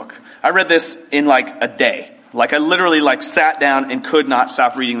incredible book. I read this in like a day. Like I literally sat down and could not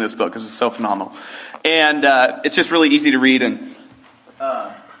stop reading this book because it's so phenomenal. And it's just really easy to read, and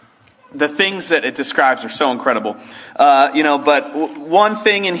the things that it describes are so incredible. But one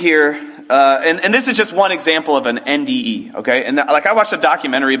thing in here, and this is just one example of an NDE, okay? And I watched a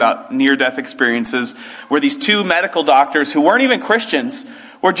documentary about near-death experiences where these two medical doctors who weren't even Christians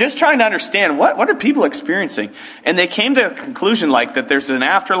were just trying to understand what are people experiencing. And they came to a conclusion that there's an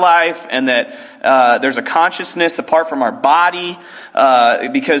afterlife and that there's a consciousness apart from our body,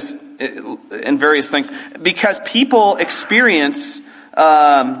 and various things. Because people experience,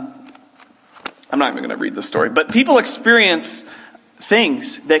 I'm not even going to read the story, but people experience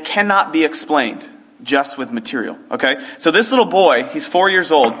things that cannot be explained just with material, okay? So this little boy, he's 4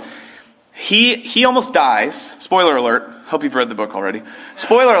 years old. He almost dies. Spoiler alert. Hope you've read the book already.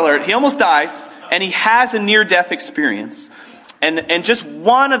 Spoiler alert. He almost dies, and he has a near-death experience. And just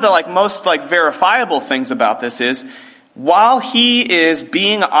one of the most verifiable things about this is, while he is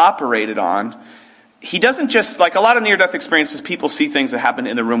being operated on, he doesn't just, a lot of near-death experiences, people see things that happened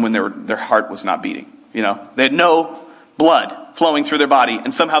in the room when their heart was not beating. They had no blood flowing through their body,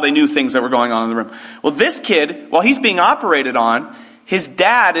 and somehow they knew things that were going on in the room. Well, this kid, while he's being operated on, his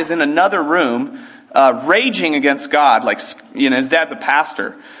dad is in another room, raging against God, his dad's a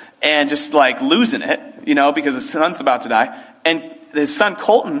pastor, and just losing it, because his son's about to die. And his son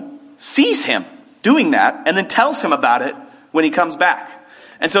Colton sees him doing that, and then tells him about it when he comes back.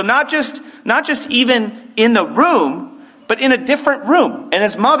 And so not just even in the room, but in a different room. And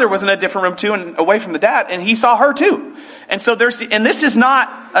his mother was in a different room too, and away from the dad, and he saw her too. And so and this is not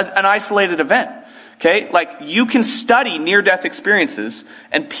an isolated event. Okay, you can study near-death experiences,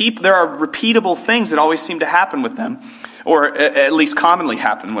 and there are repeatable things that always seem to happen with them, or at least commonly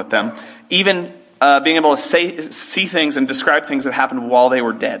happen with them. Even being able to see things and describe things that happened while they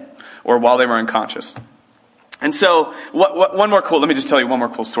were dead or while they were unconscious. And so, let me just tell you one more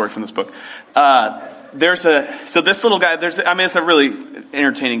cool story from this book. So this little guy, it's a really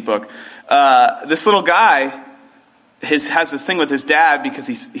entertaining book. This little guy has this thing with his dad because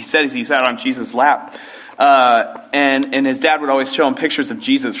he said he sat on Jesus' lap. And his dad would always show him pictures of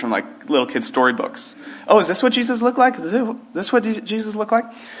Jesus from little kid storybooks. Oh, is this what Jesus looked like? Is this what Jesus looked like?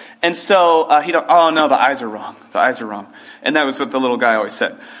 And so oh no, the eyes are wrong. The eyes are wrong. And that was what the little guy always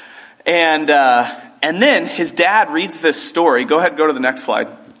said. And then his dad reads this story. Go ahead, go to the next slide.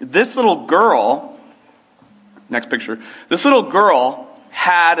 This little girl, next picture. This little girl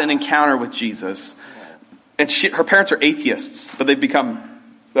had an encounter with Jesus. And her parents are atheists, but they've become,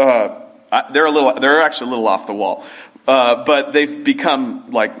 they're actually a little off the wall. But they've become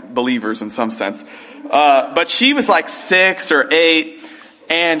believers in some sense. But she was 6 or 8,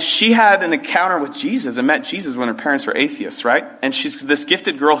 and she had an encounter with Jesus and met Jesus when her parents were atheists, right? And she's this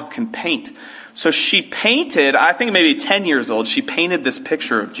gifted girl who can paint. So she painted, I think maybe 10 years old, she painted this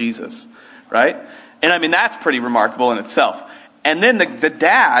picture of Jesus, right? And that's pretty remarkable in itself. And then the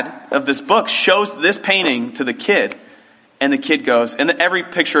dad of this book shows this painting to the kid. And the kid goes, and every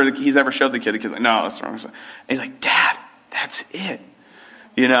picture that he's ever showed the kid's like, no, that's wrong. And he's like, Dad, that's it.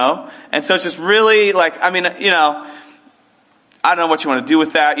 And so it's just really I don't know what you want to do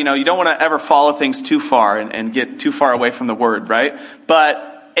with that. You don't want to ever follow things too far and get too far away from the word, right? But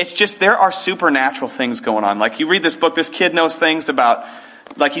it's just, there are supernatural things going on. You read this book, this kid knows things about,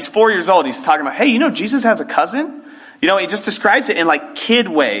 he's 4 years old. He's talking about, hey, Jesus has a cousin? He just describes it in kid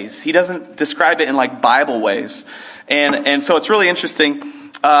ways. He doesn't describe it in Bible ways. And so it's really interesting.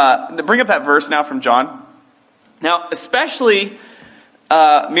 Bring up that verse now from John. Now, especially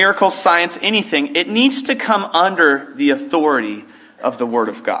miracles, science, anything, it needs to come under the authority of the Word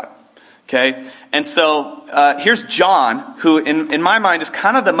of God. Okay? And so here's John, who in my mind is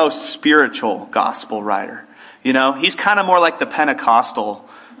kind of the most spiritual gospel writer. He's kind of more like the Pentecostal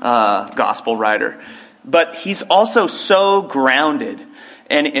gospel writer. But he's also so grounded.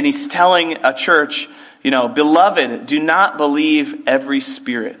 And he's telling a church, Beloved, do not believe every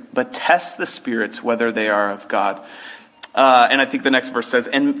spirit, but test the spirits whether they are of God. And I think the next verse says,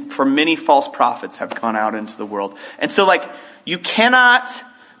 and for many false prophets have gone out into the world. And so you cannot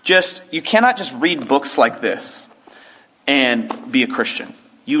you cannot just read books like this and be a Christian.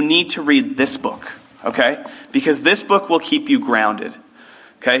 You need to read this book, okay? Because this book will keep you grounded,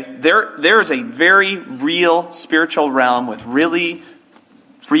 okay? There is a very real spiritual realm with really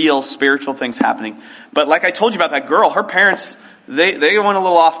real spiritual things happening. But like I told you about that girl, her parents, they went a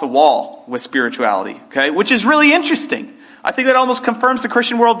little off the wall with spirituality, okay? Which is really interesting. I think that almost confirms the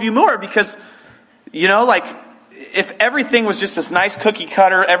Christian worldview more because, like, if everything was just this nice cookie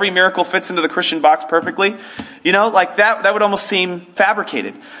cutter, every miracle fits into the Christian box perfectly, like that would almost seem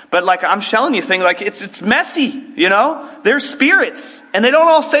fabricated. But like I'm telling you, like it's messy, There's spirits, and they don't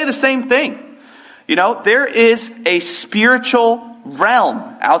all say the same thing. There is a spiritual realm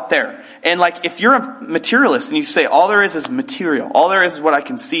out there. And like if you're a materialist and you say all there is material, all there is what I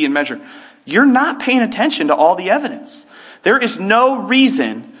can see and measure, you're not paying attention to all the evidence. There is no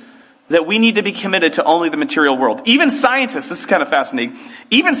reason that we need to be committed to only the material world. Even scientists, this is kind of fascinating,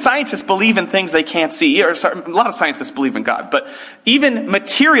 even scientists believe in things they can't see. A lot of scientists believe in God, but even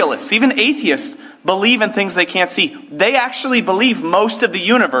materialists, even atheists believe in things they can't see. They actually believe most of the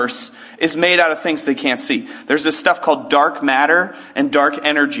universe is made out of things they can't see. There's this stuff called dark matter and dark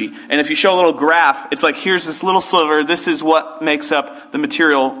energy. And if you show a little graph, it's like, here's this little sliver, this is what makes up the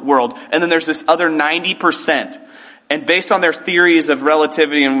material world. And then there's this other 90%. And based on their theories of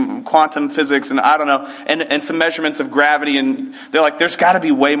relativity and quantum physics and I don't know, and some measurements of gravity, and they're like, there's got to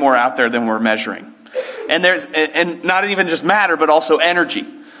be way more out there than we're measuring. And not even just matter, but also energy,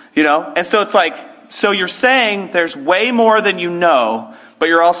 And so it's like, so you're saying there's way more than you know, but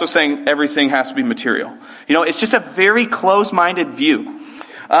you're also saying everything has to be material. It's just a very close-minded view.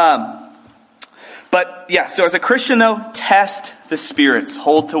 But yeah, so as a Christian though, test the spirits,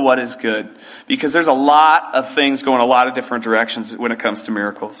 hold to what is good. Because there's a lot of things going a lot of different directions when it comes to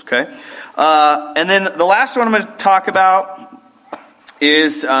miracles, okay? And then the last one I'm going to talk about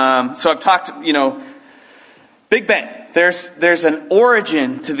is, so I've talked, Big Bang. There's an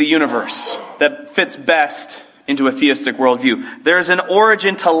origin to the universe that fits best into a theistic worldview. There's an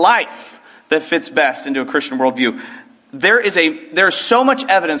origin to life that fits best into a Christian worldview. There's so much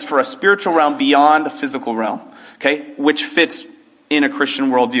evidence for a spiritual realm beyond the physical realm, okay, which fits in a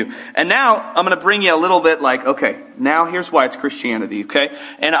Christian worldview. And now I'm going to bring you a little bit like, okay, now here's why it's Christianity, okay?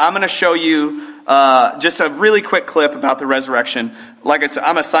 And I'm going to show you just a really quick clip about the resurrection. Like I said,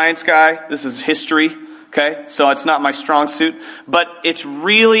 I'm a science guy. This is history, okay? So it's not my strong suit, but it's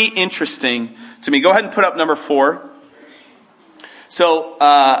really interesting to me. Go ahead and put up number 4. So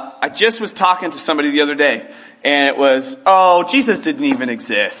I just was talking to somebody the other day, and it was, Jesus didn't even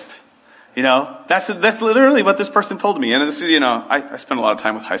exist. That's literally what this person told me. And this is, I spend a lot of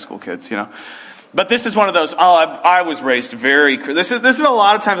time with high school kids, But this is one of those, I was raised very, this is a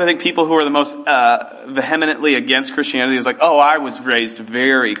lot of times I think people who are the most vehemently against Christianity is like, I was raised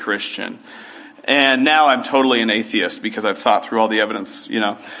very Christian. And now I'm totally an atheist because I've thought through all the evidence,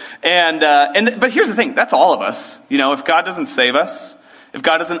 but here's the thing, that's all of us. If God doesn't save us, if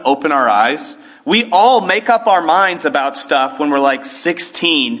God doesn't open our eyes, we all make up our minds about stuff when we're like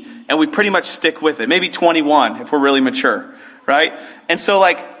 16 and we pretty much stick with it. Maybe 21 if we're really mature, right? And so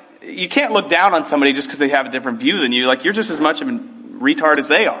like, you can't look down on somebody just because they have a different view than you. Like, you're just as much of a retard as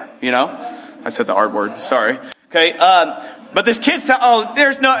they are, I said the R word, sorry. Okay, but this kid's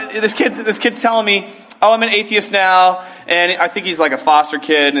telling me, I'm an atheist now, and I think he's like a foster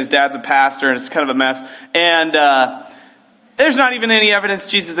kid, and his dad's a pastor, and it's kind of a mess. And there's not even any evidence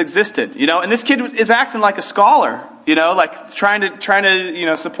Jesus existed, And this kid is acting like a scholar, like trying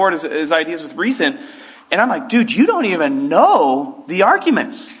to support his ideas with reason. And I'm like, dude, you don't even know the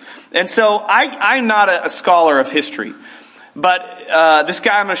arguments. And so I'm not a scholar of history. But this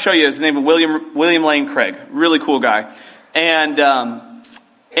guy I'm going to show you, his name is William Lane Craig. Really cool guy. And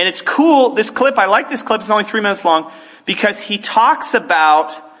it's cool, this clip, I like this clip, it's only 3 minutes long, because he talks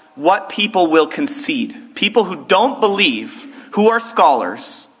about what people will concede. People who don't believe, who are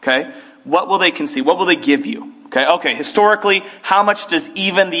scholars, okay, what will they concede? What will they give you? Okay, historically, how much does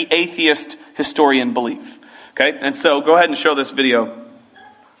even the atheist historian believe? Okay, and so go ahead and show this video.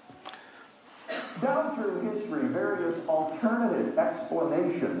 Down through history, various alternative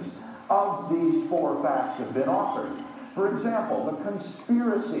explanations of these 4 facts have been offered. For example, the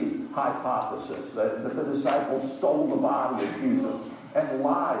conspiracy hypothesis that the disciples stole the body of Jesus and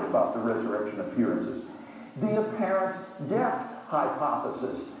lied about the resurrection appearances. The apparent death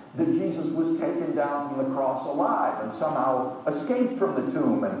hypothesis that Jesus was taken down from the cross alive and somehow escaped from the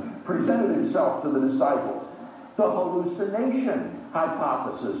tomb and presented himself to the disciples. The hallucination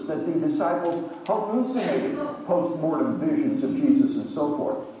hypothesis that the disciples hallucinated post-mortem visions of Jesus and so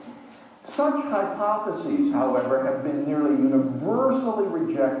forth. Such hypotheses, however, have been nearly universally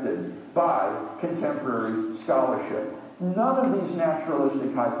rejected by contemporary scholarship. None of these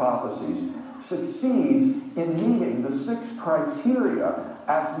naturalistic hypotheses succeeds in meeting the 6 criteria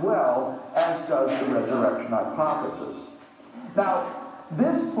as well as does the resurrection hypothesis. Now,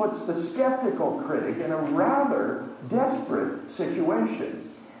 this puts the skeptical critic in a rather desperate situation.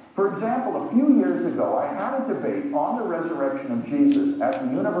 For example, a few years ago, I had a debate on the resurrection of Jesus at the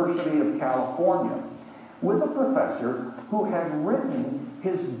University of California with a professor who had written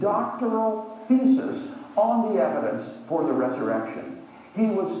his doctoral thesis on the evidence for the resurrection. He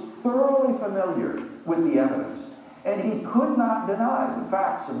was thoroughly familiar with the evidence, and he could not deny the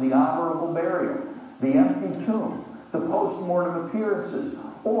facts of the honorable burial, the empty tomb, the post-mortem appearances,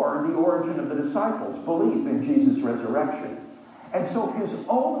 or the origin of the disciples' belief in Jesus' resurrection. And so his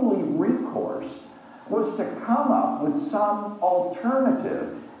only recourse was to come up with some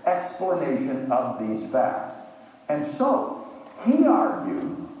alternative explanation of these facts. And so he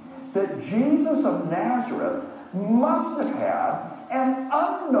argued that Jesus of Nazareth must have had an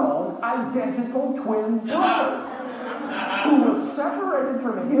unknown identical twin brother who was separated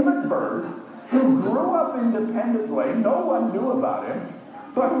from him at birth, who grew up independently, no one knew about him,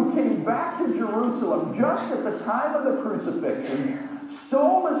 but who came back to Jerusalem just at the time of the crucifixion,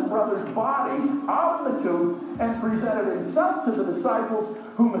 stole his brother's body out of the tomb, and presented himself to the disciples,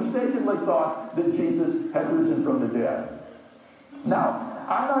 who mistakenly thought that Jesus had risen from the dead. Now,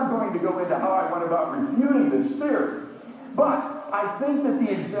 I'm not going to go into how I went about refuting this theory, but I think that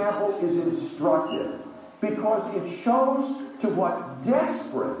the example is instructive because it shows to what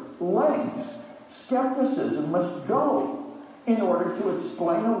desperate lengths skepticism must go in order to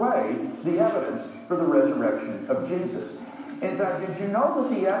explain away the evidence for the resurrection of Jesus. In fact, did you know that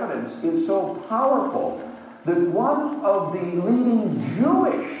the evidence is so powerful that one of the leading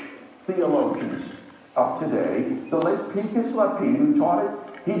Jewish theologians of today, the late Picus Lapide, who taught at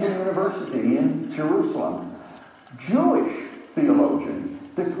Hebrew University in Jerusalem, Jewish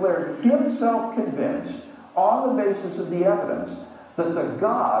theologian, declared himself convinced on the basis of the evidence that the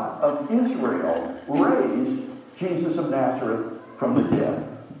God of Israel raised Jesus of Nazareth from the dead.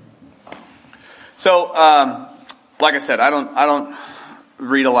 So, like I said, I don't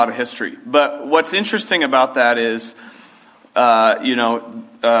read a lot of history, but what's interesting about that is,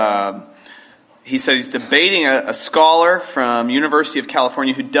 he said he's debating a scholar from University of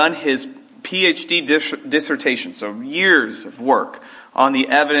California who'd done his PhD dissertation, so years of work on the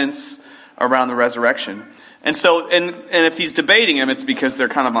evidence around the resurrection. And so, and if he's debating him, it's because they're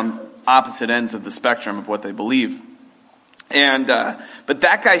kind of on opposite ends of the spectrum of what they believe. And but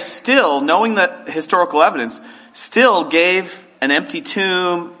that guy still, knowing the historical evidence, still gave an empty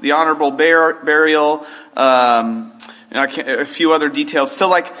tomb, the honorable burial, a few other details. So,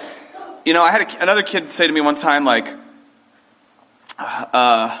 like, I had another kid say to me one time, like,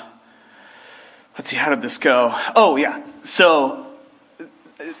 let's see, how did this go? Oh, yeah. So,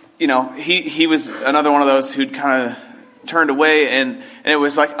 he was another one of those who'd kind of turned away, and it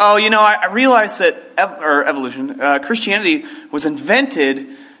was like, I realized that Christianity was invented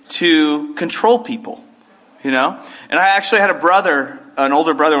to control people, And I actually had an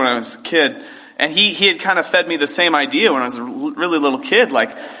older brother when I was a kid, and he had kind of fed me the same idea when I was a really little kid,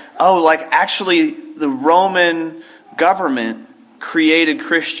 actually the Roman government created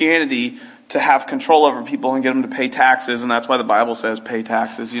Christianity to have control over people and get them to pay taxes, and that's why the Bible says pay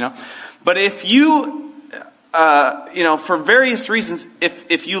taxes, But if you, for various reasons,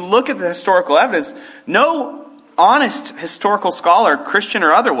 if you look at the historical evidence, no honest historical scholar, Christian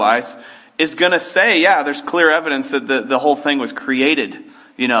or otherwise, is going to say, yeah, there's clear evidence that the whole thing was created,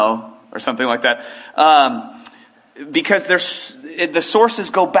 or something like that. Because the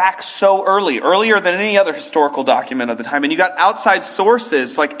sources go back so earlier than any other historical document of the time. And you got outside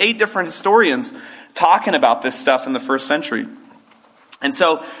sources, like 8 different historians talking about this stuff in the first century. And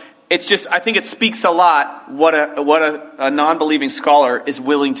so it's just, I think it speaks a lot what a non-believing scholar is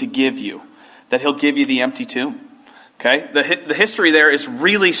willing to give you. That he'll give you the empty tomb. Okay? The history there is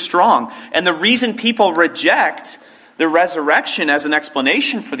really strong. And the reason people reject the resurrection as an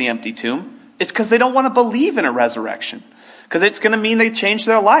explanation for the empty tomb is because they don't want to believe in a resurrection. Because it's going to mean they change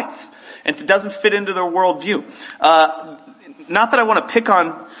their life. And it doesn't fit into their worldview. Not that I want to pick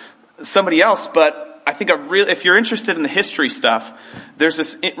on somebody else, but I think if you're interested in the history stuff, there's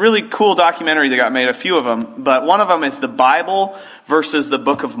this really cool documentary that got made, a few of them. But one of them is the Bible versus the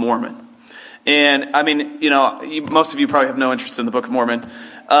Book of Mormon. And, I mean, most of you probably have no interest in the Book of Mormon,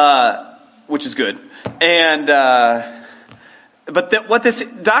 which is good. And, what this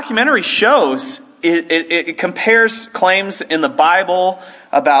documentary shows it compares claims in the Bible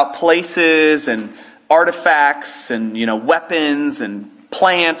about places and artifacts and, weapons and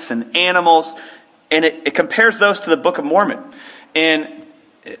plants and animals, and it compares those to the Book of Mormon. And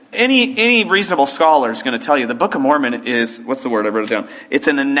any reasonable scholar is going to tell you the Book of Mormon is, what's the word? I wrote it down. It's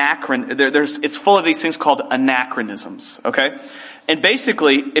an it's full of these things called anachronisms, okay? And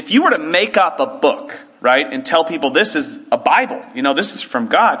basically, if you were to make up a book, right, and tell people this is a Bible, this is from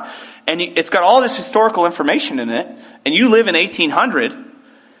God, and it's got all this historical information in it, and you live in 1800,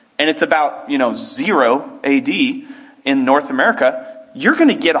 and it's about, 0 AD in North America, you're going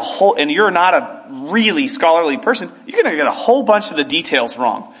to get and you're not a really scholarly person, you're going to get a whole bunch of the details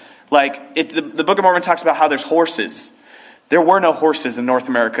wrong. Like, the Book of Mormon talks about how there's horses. There were no horses in North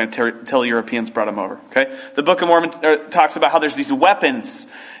America until Europeans brought them over, okay? The Book of Mormon talks about how there's these weapons,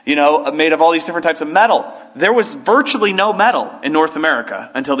 made of all these different types of metal. There was virtually no metal in North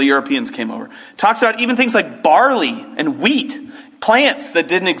America until the Europeans came over. It talks about even things like barley and wheat, plants that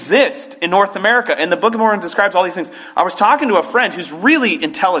didn't exist in North America. And the Book of Mormon describes all these things. I was talking to a friend who's really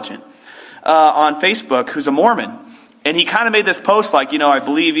intelligent on Facebook, who's a Mormon. And he kind of made this post like, I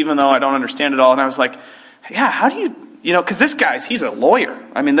believe even though I don't understand it all. And I was like, yeah, how do you... because this guy's, he's a lawyer.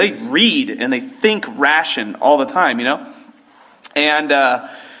 I mean, they read and they think ration all the time, And I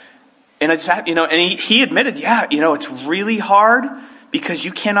just, and he admitted, it's really hard because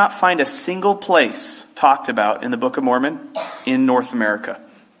you cannot find a single place talked about in the Book of Mormon in North America,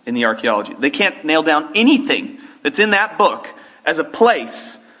 in the archaeology. They can't nail down anything that's in that book as a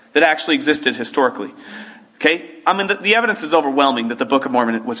place that actually existed historically. Okay? I mean, the evidence is overwhelming that the Book of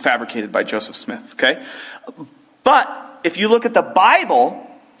Mormon was fabricated by Joseph Smith. Okay? But if you look at the Bible,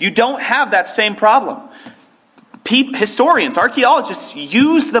 you don't have that same problem. Historians, archaeologists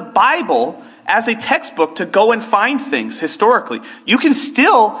use the Bible as a textbook to go and find things historically. You can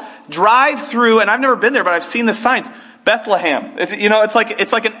still drive through, and I've never been there, but I've seen the signs. Bethlehem.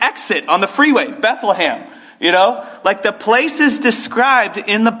 It's like an exit on the freeway. Bethlehem. Like the places described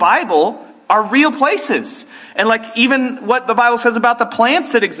in the Bible are real places. And like even what the Bible says about the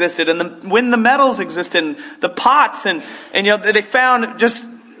plants that existed and when the metals existed and the pots and they found just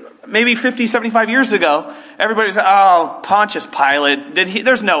maybe 50, 75 years ago, everybody was, Pontius Pilate,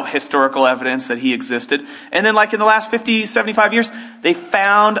 there's no historical evidence that he existed. And then like in the last 50, 75 years, they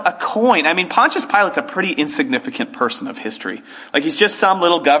found a coin. I mean, Pontius Pilate's a pretty insignificant person of history. Like he's just some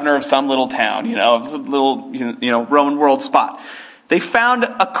little governor of some little town, a little, Roman world spot. They found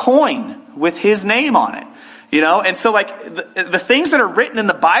a coin with his name on it. And so like the things that are written in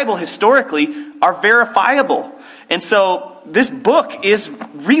the Bible historically are verifiable. And so this book is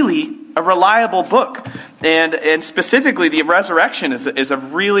really a reliable book. And specifically the resurrection is a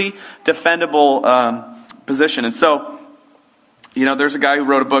really defendable position. And so, there's a guy who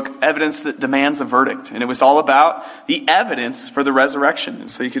wrote a book, Evidence That Demands a Verdict. And it was all about the evidence for the resurrection.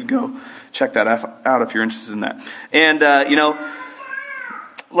 And so you could go check that out if you're interested in that. And,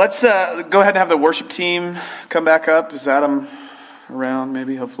 let's go ahead and have the worship team come back up. Is Adam around,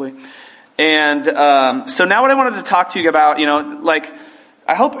 maybe, hopefully? And so now what I wanted to talk to you about,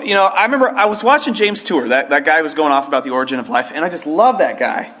 I hope, I remember I was watching James Tour. That guy was going off about the origin of life, and I just love that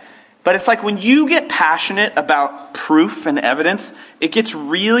guy. But it's like when you get passionate about proof and evidence, it gets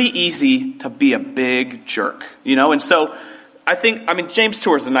really easy to be a big jerk, And so James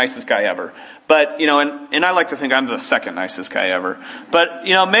Tour is the nicest guy ever. But, and I like to think I'm the second nicest guy ever. But,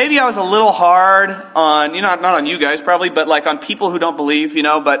 maybe I was a little hard on, not on you guys probably, but like on people who don't believe,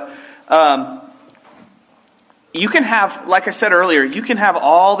 but you can have, like I said earlier, you can have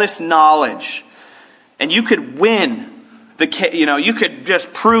all this knowledge and you could win you could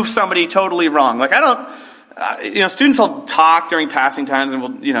just prove somebody totally wrong. Like students will talk during passing times and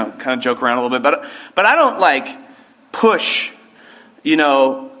we'll, kind of joke around a little bit, but I don't like push,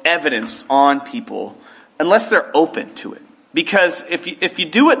 evidence on people unless they're open to it. Because if you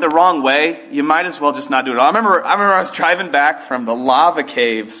do it the wrong way, you might as well just not do it. I remember I was driving back from the lava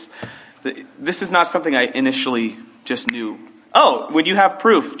caves. This is not something I initially just knew. Oh, when you have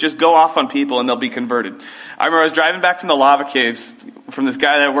proof, just go off on people and they'll be converted. I remember I was driving back from the lava caves from this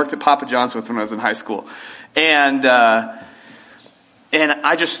guy that I worked at Papa John's with when I was in high school. And I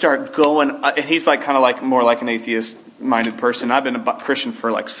just start going, and he's like kind of like more like an atheist-minded person. I've been a Christian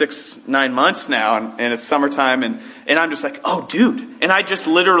for like 6-9 months now, and it's summertime, and I'm just like, oh, dude. And I just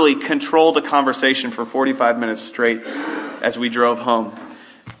literally controlled the conversation for 45 minutes straight as we drove home.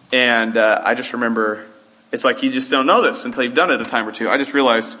 And I just remember, it's like you just don't know this until you've done it a time or two. I just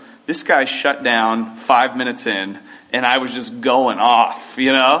realized this guy shut down 5 minutes in, and I was just going off,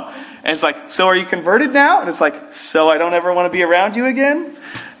 And it's like, so are you converted now? And it's like, so I don't ever want to be around you again?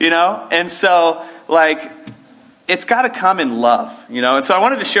 And so, like, it's got to come in love, And so I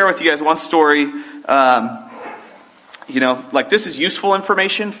wanted to share with you guys one story. Like, this is useful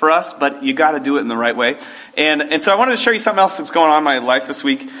information for us, but you got to do it in the right way. And so I wanted to show you something else that's going on in my life this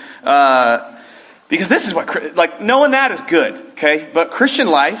week. Because this is what, like, knowing that is good, okay? But Christian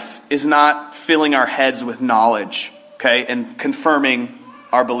life is not filling our heads with knowledge, okay? And confirming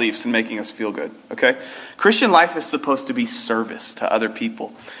our beliefs and making us feel good, okay? Christian life is supposed to be service to other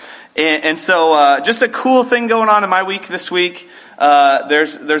people. And so just a cool thing going on in my week this week.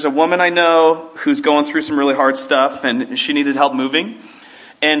 There's a woman I know who's going through some really hard stuff, and she needed help moving.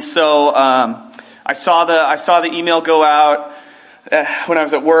 And so I saw the email go out when I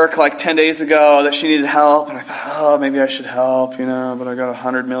was at work like 10 days ago that she needed help, and I thought, oh, maybe I should help, but I got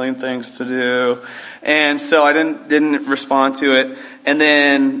 100 million things to do. And so I didn't respond to it. And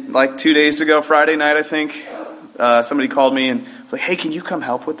then like 2 days ago, Friday night, I think, somebody called me and was like, hey, can you come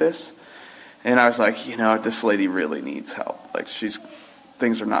help with this? And I was like, this lady really needs help. Like,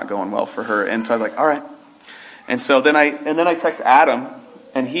 things are not going well for her. And so I was like, all right. And so then I text Adam,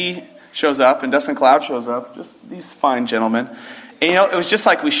 and he shows up, and Dustin Cloud shows up, just these fine gentlemen. And it was just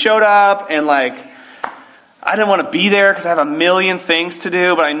like we showed up, and like I didn't want to be there because I have a million things to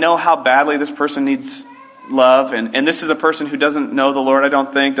do, but I know how badly this person needs love. And this is a person who doesn't know the Lord, I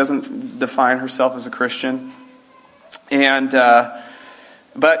don't think, doesn't define herself as a Christian. And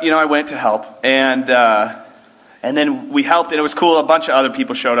but I went to help, and then we helped, and it was cool. A bunch of other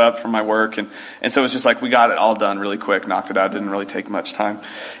people showed up from my work, and so it was just like we got it all done really quick, knocked it out. Didn't really take much time.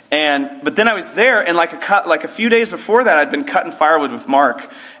 But then I was there, and like a few days before that, I'd been cutting firewood with Mark,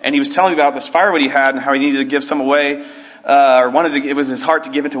 and he was telling me about this firewood he had and how he needed to give some away, it was his heart to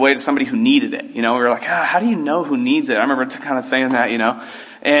give it away to somebody who needed it. We were like, how do you know who needs it? I remember kind of saying that,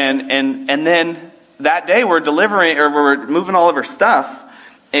 and then that day we're moving all of her stuff,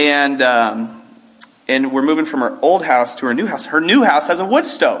 and we're moving from her old house to her new house. Her new house has a wood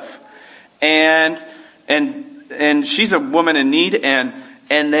stove, and she's a woman in need, and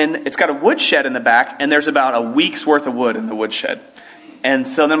then it's got a woodshed in the back, and there's about a week's worth of wood in the woodshed. And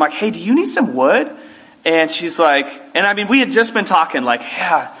so then I'm like, hey, do you need some wood? And she's like, and I mean, we had just been talking, like,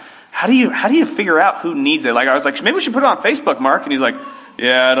 yeah, how do you figure out who needs it? Like, I was like, maybe we should put it on Facebook, Mark. And he's like,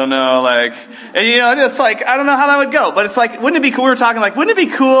 yeah, I don't know, like, and it's like, I don't know how that would go, but it's like, wouldn't it be cool? We were talking like, wouldn't it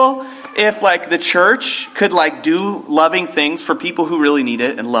be cool if like the church could like do loving things for people who really need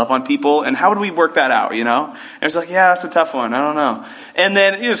it and love on people? And how would we work that out, And it's like, yeah, that's a tough one. I don't know. And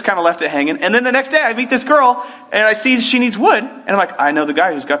then just kind of left it hanging. And then the next day I meet this girl and I see she needs wood. And I'm like, I know the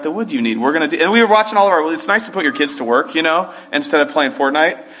guy who's got the wood you need. We're going to do, and we were watching it's nice to put your kids to work, instead of playing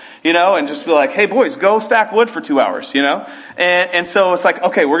Fortnite. And just be like, hey boys, go stack wood for 2 hours, And so it's like,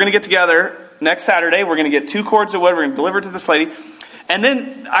 okay, we're going to get together next Saturday. We're going to get 2 cords of wood. We're going to deliver it to this lady. And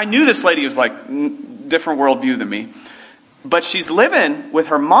then I knew this lady was like different worldview than me. But she's living with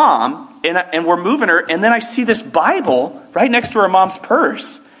her mom, and we're moving her. And then I see this Bible right next to her mom's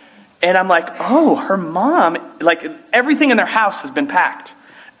purse. And I'm like, oh, her mom, like everything in their house has been packed.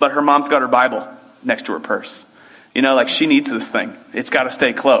 But her mom's got her Bible next to her purse. Like she needs this thing. It's got to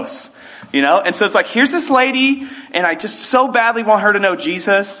stay close. And so it's like, here's this lady, and I just so badly want her to know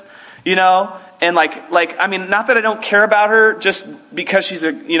Jesus, and I mean, not that I don't care about her just because she's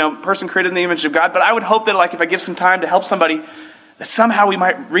a, person created in the image of God, but I would hope that like if I give some time to help somebody, that somehow we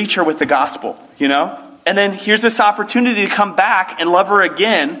might reach her with the gospel, And then here's this opportunity to come back and love her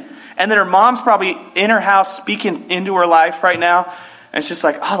again. And then her mom's probably in her house speaking into her life right now. And it's just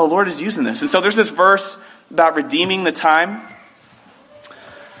like, oh, the Lord is using this. And so there's this verse about redeeming the time.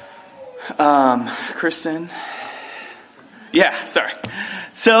 Kristen. Yeah, sorry.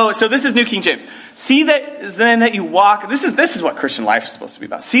 So this is New King James. See that then that you walk. This is what Christian life is supposed to be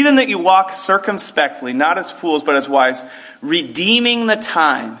about. See then that you walk circumspectly, not as fools, but as wise, redeeming the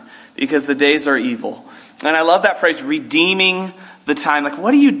time, because the days are evil. And I love that phrase, redeeming the time. Like,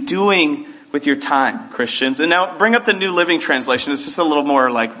 what are you doing with your time, Christians? And now bring up the New Living Translation. It's just a little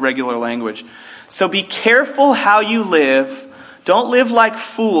more like regular language. So be careful how you live. Don't live like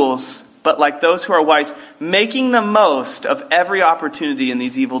fools, but like those who are wise, making the most of every opportunity in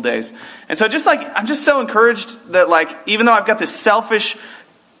these evil days. And so I'm just so encouraged that like, even though I've got this selfish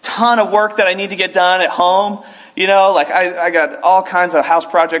ton of work that I need to get done at home, I got all kinds of house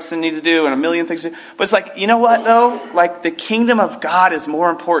projects I need to do and a million things to do. But it's like, you know what though? Like the kingdom of God is more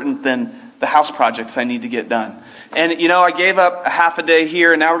important than the house projects I need to get done. And, I gave up a half a day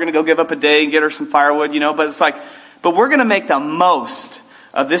here, and now we're going to go give up a day and get her some firewood, But it's like, but we're going to make the most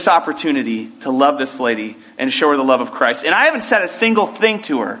of this opportunity to love this lady and show her the love of Christ. And I haven't said a single thing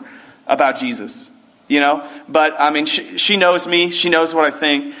to her about Jesus. But I mean, she knows me. She knows what I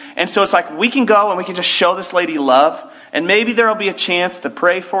think. And so it's like we can go and we can just show this lady love. And maybe there'll be a chance to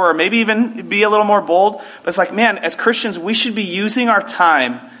pray for her, maybe even be a little more bold. But it's like, man, as Christians, we should be using our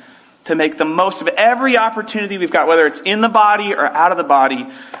time to make the most of every opportunity we've got, whether it's in the body or out of the body,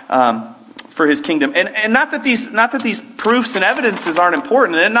 for His kingdom. And not that these proofs and evidences aren't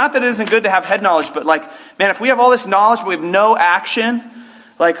important, and not that it isn't good to have head knowledge, but like, man, if we have all this knowledge but we have no action,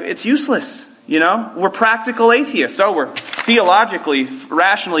 like, it's useless. We're practical atheists. So we're theologically,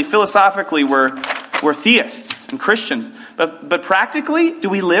 rationally, philosophically, we're theists and Christians. But practically, do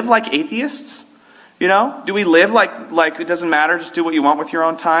we live like atheists? Do we live like it doesn't matter, just do what you want with your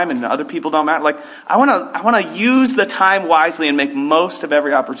own time and other people don't matter? Like, I want to use the time wisely and make most of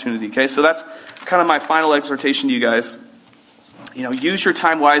every opportunity, okay? So that's kind of my final exhortation to you guys. Use your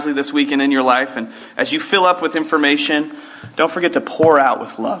time wisely this week and in your life, and as you fill up with information, don't forget to pour out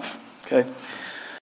with love, okay?